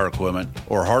 outdoor power equipment,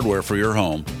 or hardware for your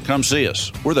home, come see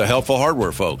us. We're the helpful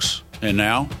hardware folks. And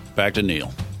now, back to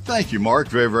Neil. Thank you, Mark,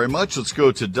 very, very much. Let's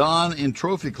go to Don in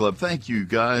Trophy Club. Thank you,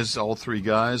 guys, all 3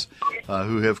 guys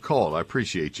who have called. I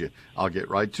appreciate you. I'll get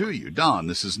right to you. Don,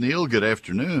 this is Neil. Good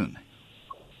afternoon.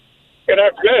 Good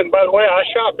afternoon. By the way, I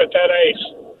shop at that Ace.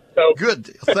 So. Good.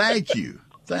 Thank you.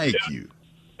 Thank you.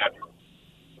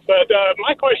 But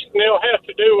my question, Neil, has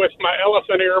to do with my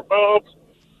elephant ear bulbs.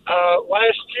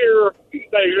 Last year,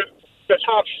 the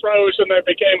tops froze and they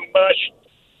became mush.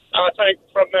 I think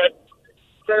from that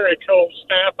very cold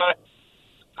snap.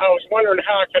 I was wondering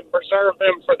how I could preserve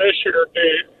them for this year.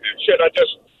 Should I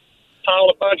just pile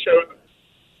a bunch of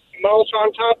mulch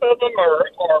on top of them, or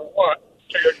what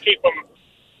to keep them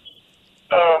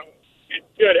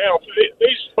good health.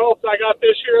 These bulbs I got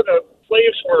this year, the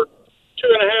leaves were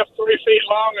 2.5, 3 feet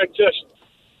long and just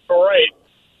great.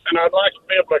 And I'd like to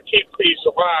be able to keep these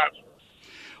alive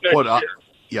next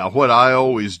year. What I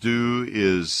always do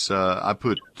is I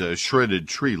put shredded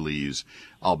tree leaves.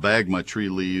 I'll bag my tree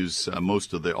leaves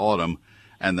most of the autumn,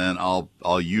 and then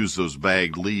I'll use those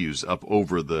bagged leaves up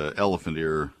over the elephant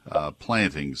ear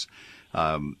plantings.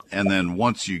 And then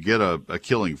once you get a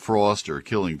killing frost or a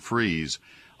killing freeze,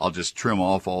 I'll just trim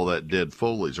off all that dead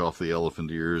foliage off the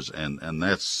elephant ears, and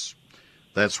that's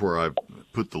where I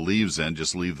put the leaves in.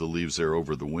 Just leave the leaves there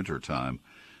over the winter time,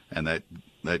 and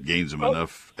that gains them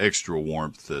enough extra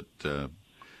warmth that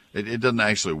it doesn't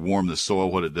actually warm the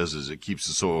soil. What it does is it keeps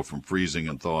the soil from freezing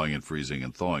and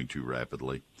thawing too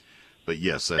rapidly. But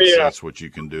yes, that's what you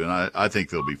can do, and I think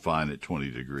they'll be fine at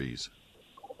 20 degrees.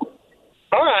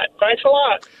 All right. Thanks a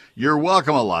lot. You're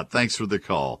welcome a lot. Thanks for the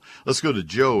call. Let's go to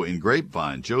Joe in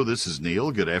Grapevine. Joe, this is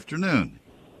Neil. Good afternoon.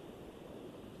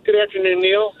 Good afternoon,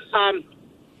 Neil.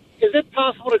 Is it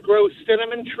possible to grow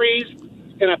cinnamon trees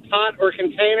in a pot or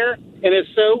container? And if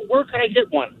so, where can I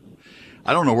get one?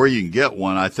 I don't know where you can get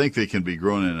one. I think they can be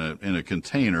grown in a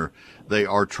container. They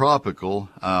are tropical.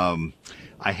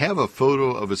 I have a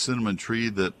photo of a cinnamon tree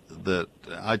that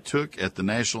I took at the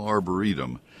National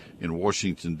Arboretum in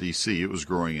Washington, D.C. It was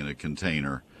growing in a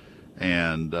container,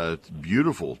 and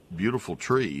beautiful, beautiful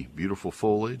tree, beautiful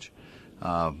foliage.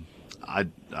 I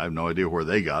have no idea where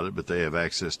they got it, but they have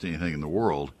access to anything in the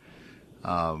world.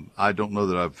 I don't know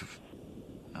that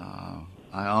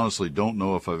I honestly don't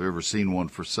know if I've ever seen one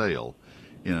for sale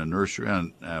in a nursery,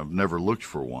 and I've never looked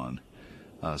for one.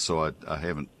 So I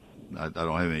don't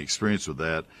have any experience with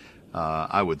that.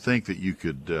 I would think that you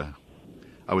could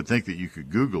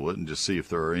Google it and just see if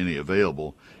there are any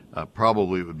available.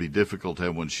 Probably it would be difficult to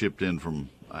have one shipped in from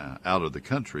out of the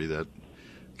country. That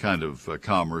kind of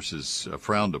commerce is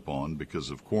frowned upon because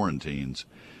of quarantines.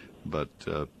 But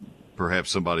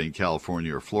perhaps somebody in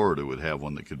California or Florida would have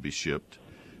one that could be shipped.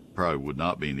 Probably would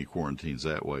not be any quarantines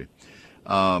that way.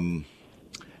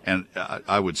 And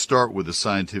I would start with the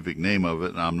scientific name of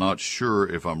it, and I'm not sure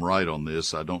if I'm right on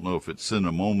this. I don't know if it's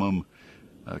Cinnamomum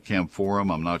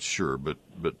camphorum. I'm not sure, but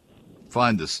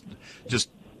find this. Just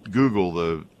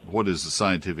Google what is the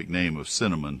scientific name of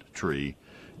cinnamon tree,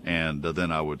 and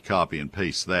then I would copy and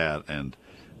paste that, and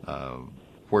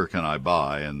where can I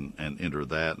buy, and enter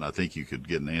that, and I think you could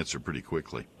get an answer pretty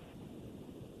quickly.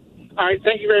 All right,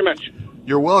 thank you very much.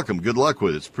 You're welcome. Good luck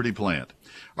with it. It's a pretty plant.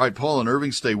 All right, Paul and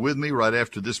Irving, stay with me. Right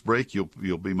after this break, you'll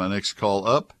be my next call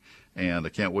up, and I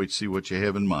can't wait to see what you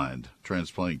have in mind.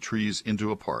 Transplanting trees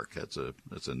into a park. That's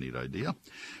a neat idea.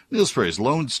 Neil Sperry's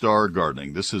Lone Star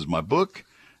Gardening. This is my book,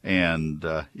 and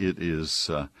it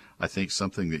is, I think,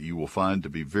 something that you will find to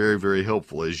be very, very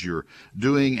helpful as you're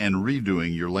doing and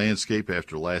redoing your landscape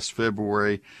after last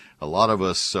February. A lot of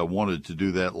us wanted to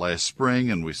do that last spring,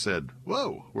 and we said,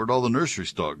 whoa, where'd all the nursery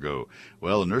stock go?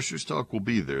 Well, the nursery stock will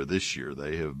be there this year.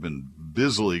 They have been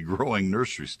busily growing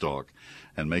nursery stock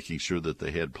and making sure that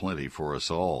they had plenty for us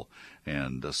all.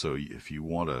 And so if you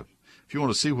want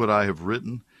to see what I have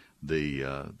written,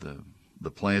 the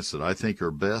plants that I think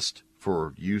are best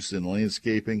for use in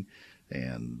landscaping,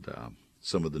 and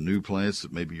some of the new plants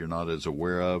that maybe you're not as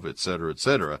aware of, et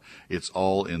cetera, it's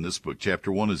all in this book.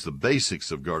 Chapter 1 is the basics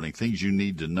of gardening, things you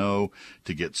need to know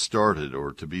to get started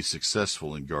or to be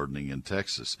successful in gardening in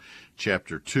Texas.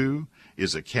 Chapter 2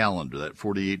 is a calendar, that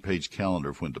 48-page calendar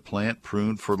of when to plant,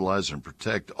 prune, fertilize, and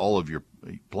protect all of your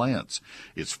plants.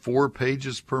 It's 4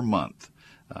 pages per month.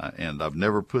 And I've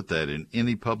never put that in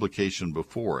any publication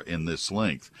before in this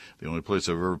length. The only place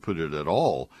I've ever put it at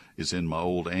all is in my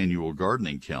old annual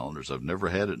gardening calendars. I've never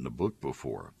had it in a book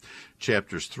before.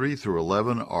 Chapters 3 through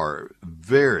 11 are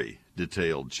very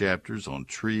detailed chapters on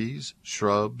trees,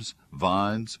 shrubs,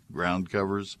 vines, ground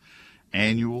covers,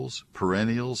 annuals,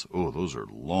 perennials. Oh, those are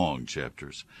long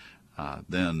chapters.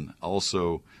 Then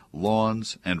also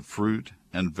lawns and fruit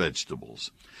and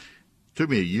vegetables. It took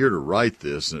me a year to write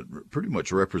this, and it pretty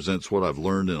much represents what I've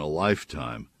learned in a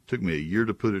lifetime. It took me a year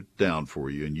to put it down for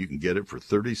you, and you can get it for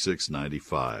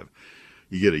 $36.95.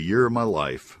 You get a year of my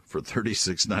life for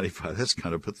 $36.95. That's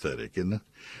kind of pathetic, isn't it?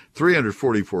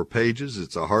 344 pages.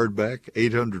 It's a hardback,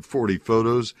 840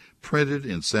 photos, printed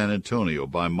in San Antonio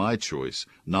by my choice,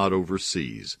 not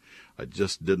overseas. I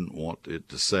just didn't want it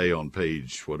to say on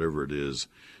page whatever it is,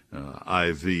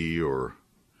 IV or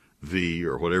V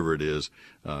or whatever it is,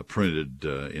 printed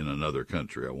in another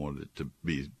country. I wanted it to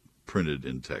be printed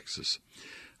in Texas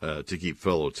to keep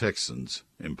fellow Texans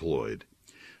employed.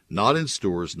 Not in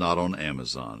stores, not on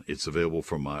Amazon. It's available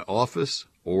from my office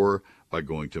or by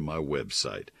going to my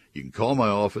website. You can call my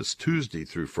office Tuesday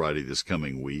through Friday this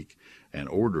coming week and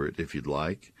order it if you'd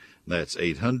like. That's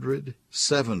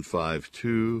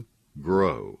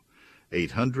 800-752-GROW.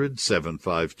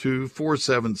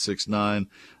 800-752-4769.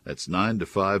 That's 9 to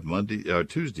 5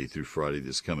 Tuesday through Friday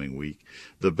this coming week.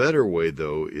 The better way,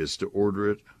 though, is to order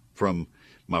it from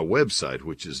my website,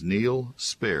 which is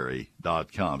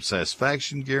neilsperry.com.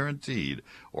 Satisfaction guaranteed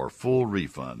or full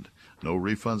refund. No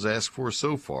refunds asked for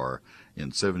so far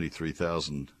in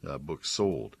 73,000 books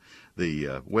sold.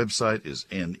 The website is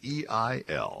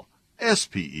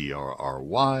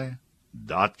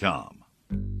neilsperry.com.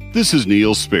 This is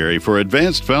Neil Sperry for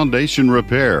Advanced Foundation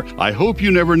Repair. I hope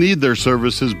you never need their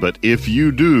services, but if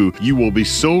you do, you will be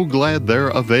so glad they're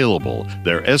available.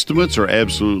 Their estimates are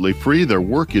absolutely free. Their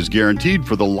work is guaranteed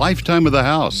for the lifetime of the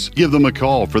house. Give them a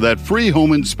call for that free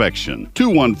home inspection.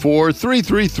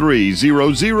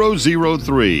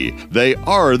 214-333-0003. They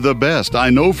are the best. I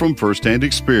know from firsthand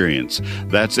experience.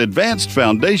 That's Advanced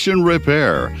Foundation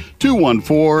Repair.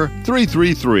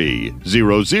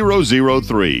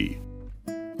 214-333-0003.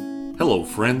 Hello,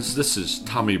 friends. This is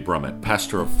Tommy Brummett,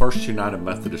 pastor of First United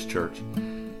Methodist Church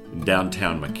in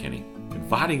downtown McKinney,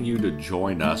 inviting you to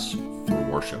join us for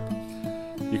worship.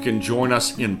 You can join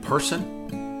us in person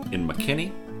in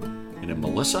McKinney and in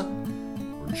Melissa,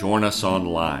 or join us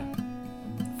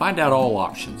online. Find out all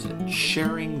options at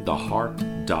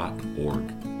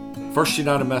sharingtheheart.org. First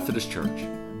United Methodist Church,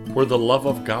 where the love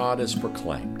of God is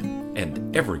proclaimed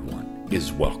and everyone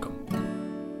is welcome.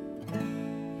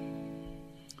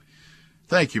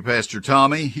 Thank you, Pastor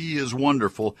Tommy. He is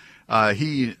wonderful.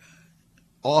 He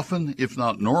often, if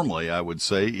not normally, I would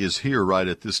say, is here right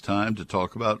at this time to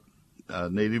talk about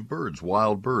native birds,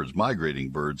 wild birds,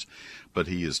 migrating birds, but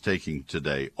he is taking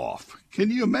today off.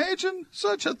 Can you imagine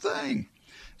such a thing?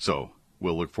 So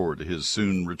we'll look forward to his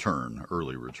soon return,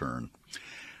 early return.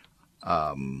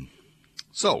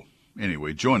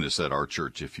 Anyway, join us at our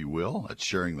church, if you will, at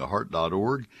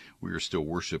sharingtheheart.org. We are still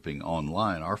worshiping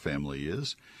online, our family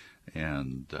is.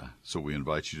 And so we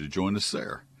invite you to join us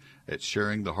there at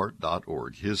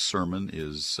sharingtheheart.org. His sermon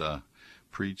is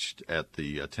preached at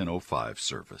the 10:05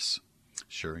 service,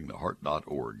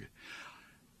 sharingtheheart.org.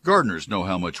 Gardeners know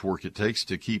how much work it takes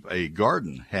to keep a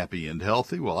garden happy and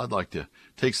healthy. Well, I'd like to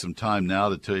take some time now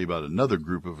to tell you about another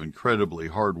group of incredibly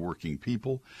hardworking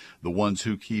people, the ones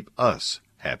who keep us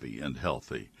happy and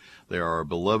healthy. They are our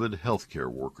beloved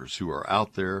healthcare workers who are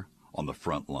out there on the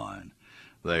front line.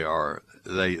 They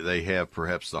have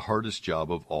perhaps the hardest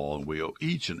job of all, and we owe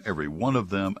each and every one of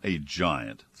them a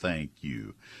giant thank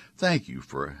you. Thank you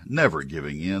for never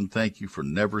giving in. Thank you for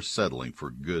never settling for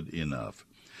good enough.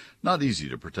 Not easy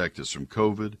to protect us from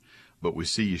COVID, but we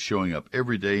see you showing up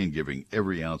every day and giving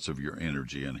every ounce of your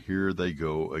energy, and here they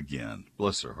go again.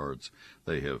 Bless their hearts.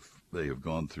 They have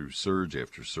gone through surge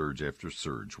after surge after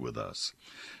surge with us.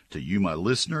 To you, my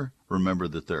listener, remember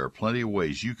that there are plenty of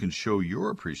ways you can show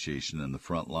your appreciation in the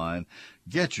front line.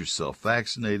 Get yourself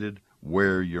vaccinated.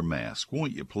 Wear your mask.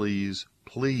 Won't you please?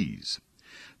 Please.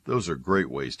 Those are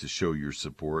great ways to show your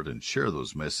support, and share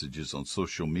those messages on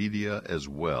social media as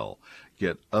well.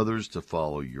 Get others to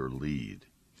follow your lead.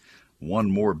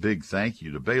 One more big thank you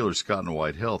to Baylor Scott &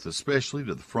 White Health, especially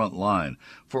to the front line,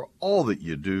 for all that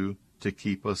you do to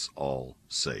keep us all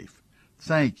safe.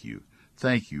 Thank you.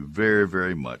 Thank you very,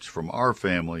 very much from our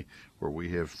family, where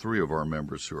we have 3 of our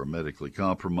members who are medically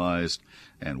compromised,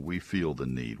 and we feel the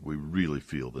need. We really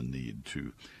feel the need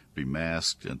to be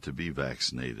masked and to be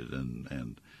vaccinated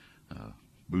and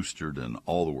boosted and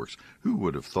all the works. Who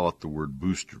would have thought the word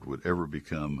boosted would ever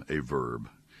become a verb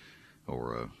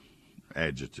or a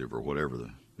adjective or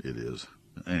whatever it is?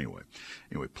 Anyway,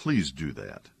 please do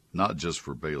that. Not just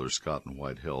for Baylor Scott &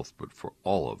 White Health, but for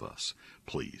all of us,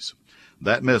 please.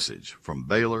 That message from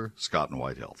Baylor Scott &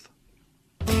 White Health.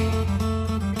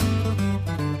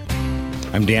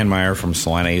 I'm Dan Meyer from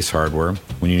Salina Ace Hardware.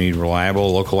 When you need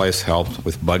reliable, localized help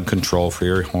with bug control for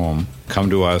your home, come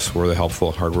to us. We're the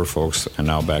helpful hardware folks. And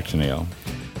now back to Neil.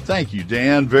 Thank you,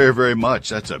 Dan, very, very much.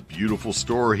 That's a beautiful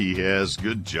store he has.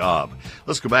 Good job.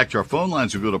 Let's go back to our phone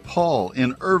lines. We'll go to Paul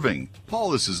in Irving.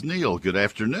 Paul, this is Neil. Good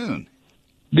afternoon.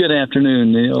 Good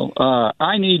afternoon, Neil.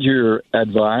 I need your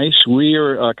advice. We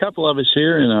are a couple of us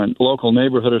here in a local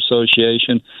neighborhood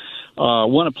association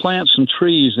want to plant some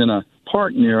trees in a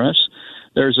park near us.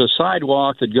 There's a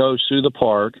sidewalk that goes through the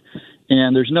park,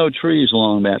 and there's no trees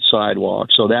along that sidewalk.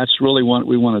 So that's really what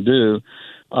we want to do.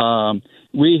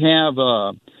 We have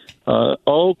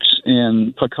oaks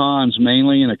and pecans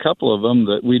mainly, and a couple of them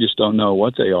that we just don't know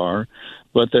what they are.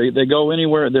 But they go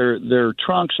anywhere. Their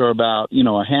trunks are about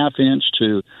a half inch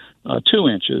to 2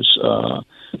 inches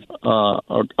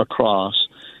across,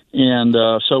 And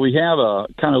so we have a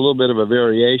kind of a little bit of a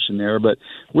variation there, but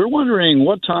we're wondering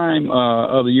what time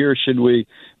of the year should we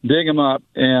dig them up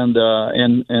and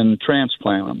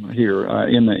transplant them here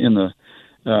in the.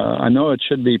 I know it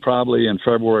should be probably in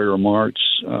February or March,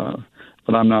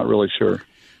 but I'm not really sure.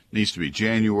 Needs to be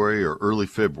January or early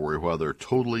February while they're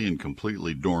totally and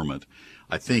completely dormant.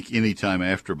 I think any time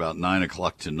after about 9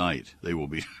 o'clock tonight, they will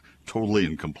be totally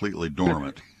and completely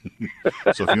dormant.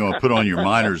 So if you want to put on your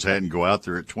miner's hat and go out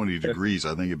there at 20 degrees,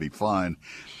 I think it'd be fine.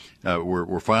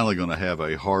 We're finally going to have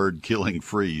a hard killing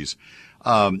freeze.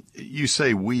 You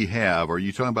say are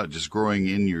you talking about just growing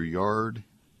in your yard?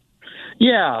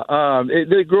 Yeah,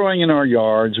 they're growing in our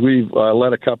yards. We've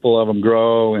let a couple of them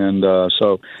grow, and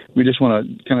so we just want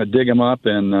to kind of dig them up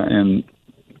and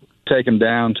take them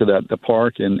down to the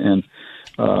park and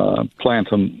plant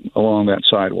them along that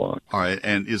sidewalk. All right,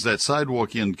 and is that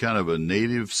sidewalk in kind of a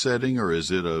native setting, or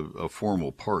is it a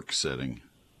formal park setting?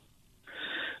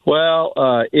 Well,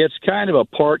 it's kind of a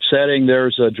park setting.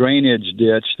 There's a drainage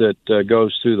ditch that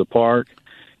goes through the park,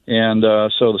 and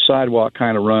so the sidewalk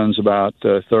kind of runs about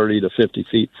 30 to 50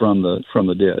 feet from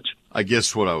the ditch. I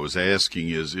guess what I was asking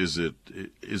is it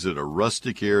a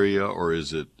rustic area, or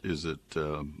is it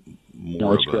more?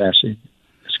 No, it's grassy.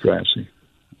 It's grassy.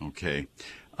 Okay.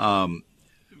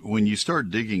 When you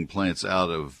start digging plants out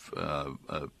of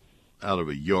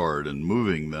a yard and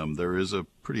moving them, there is a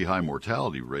pretty high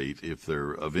mortality rate if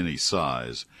they're of any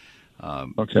size.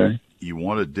 Okay. You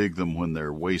want to dig them when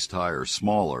they're waist high or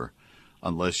smaller,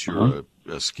 unless you're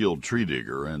a skilled tree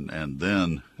digger, and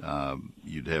then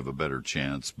you'd have a better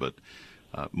chance. But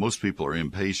most people are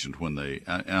impatient when they,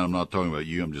 and I'm not talking about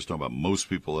you, I'm just talking about most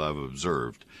people I've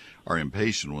observed, are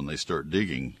impatient when they start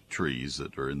digging trees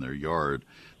that are in their yard.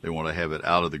 They want to have it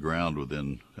out of the ground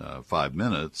within 5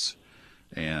 minutes.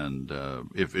 And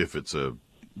if it's a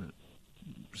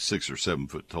 6 or 7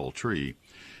 foot tall tree,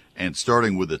 and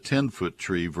starting with a 10-foot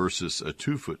tree versus a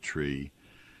 2-foot tree,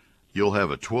 you'll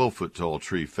have a 12-foot tall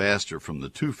tree faster from the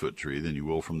 2-foot tree than you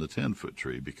will from the 10-foot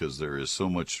tree, because there is so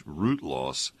much root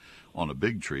loss on a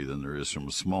big tree than there is from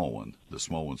a small one. The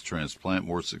small ones transplant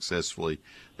more successfully,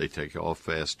 they take off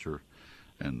faster,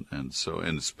 and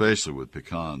especially with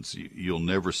pecans, you'll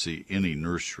never see any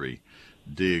nursery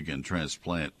dig and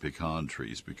transplant pecan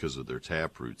trees because of their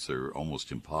tap roots. They're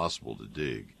almost impossible to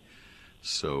dig.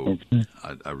 So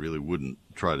I really wouldn't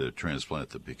try to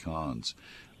transplant the pecans.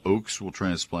 Oaks will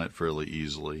transplant fairly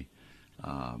easily.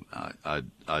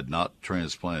 I'd not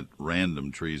transplant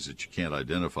random trees that you can't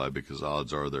identify, because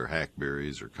odds are they're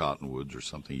hackberries or cottonwoods or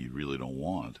something you really don't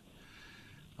want.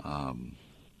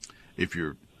 If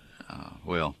you're,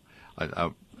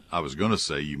 I was going to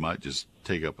say you might just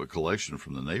take up a collection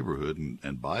from the neighborhood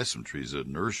and buy some trees at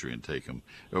a nursery and take them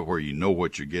where you know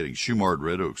what you're getting. Shumard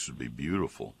red oaks would be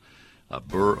beautiful.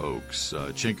 Bur oaks,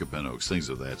 chinquapin oaks, things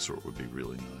of that sort would be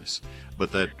really nice.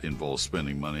 But that involves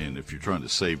spending money, and if you're trying to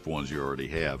save ones you already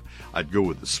have, I'd go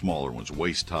with the smaller ones,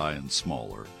 waist high and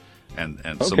smaller. And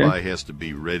somebody has to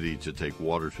be ready to take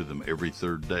water to them every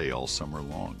third day all summer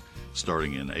long,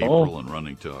 starting in April and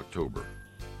running to October.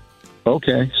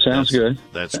 Okay, sounds good.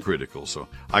 That's critical. So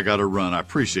I got to run. I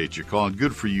appreciate you calling.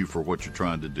 Good for you for what you're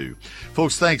trying to do.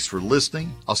 Folks, thanks for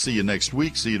listening. I'll see you next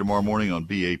week. See you tomorrow morning on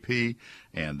BAP,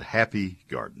 and happy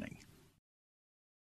gardening.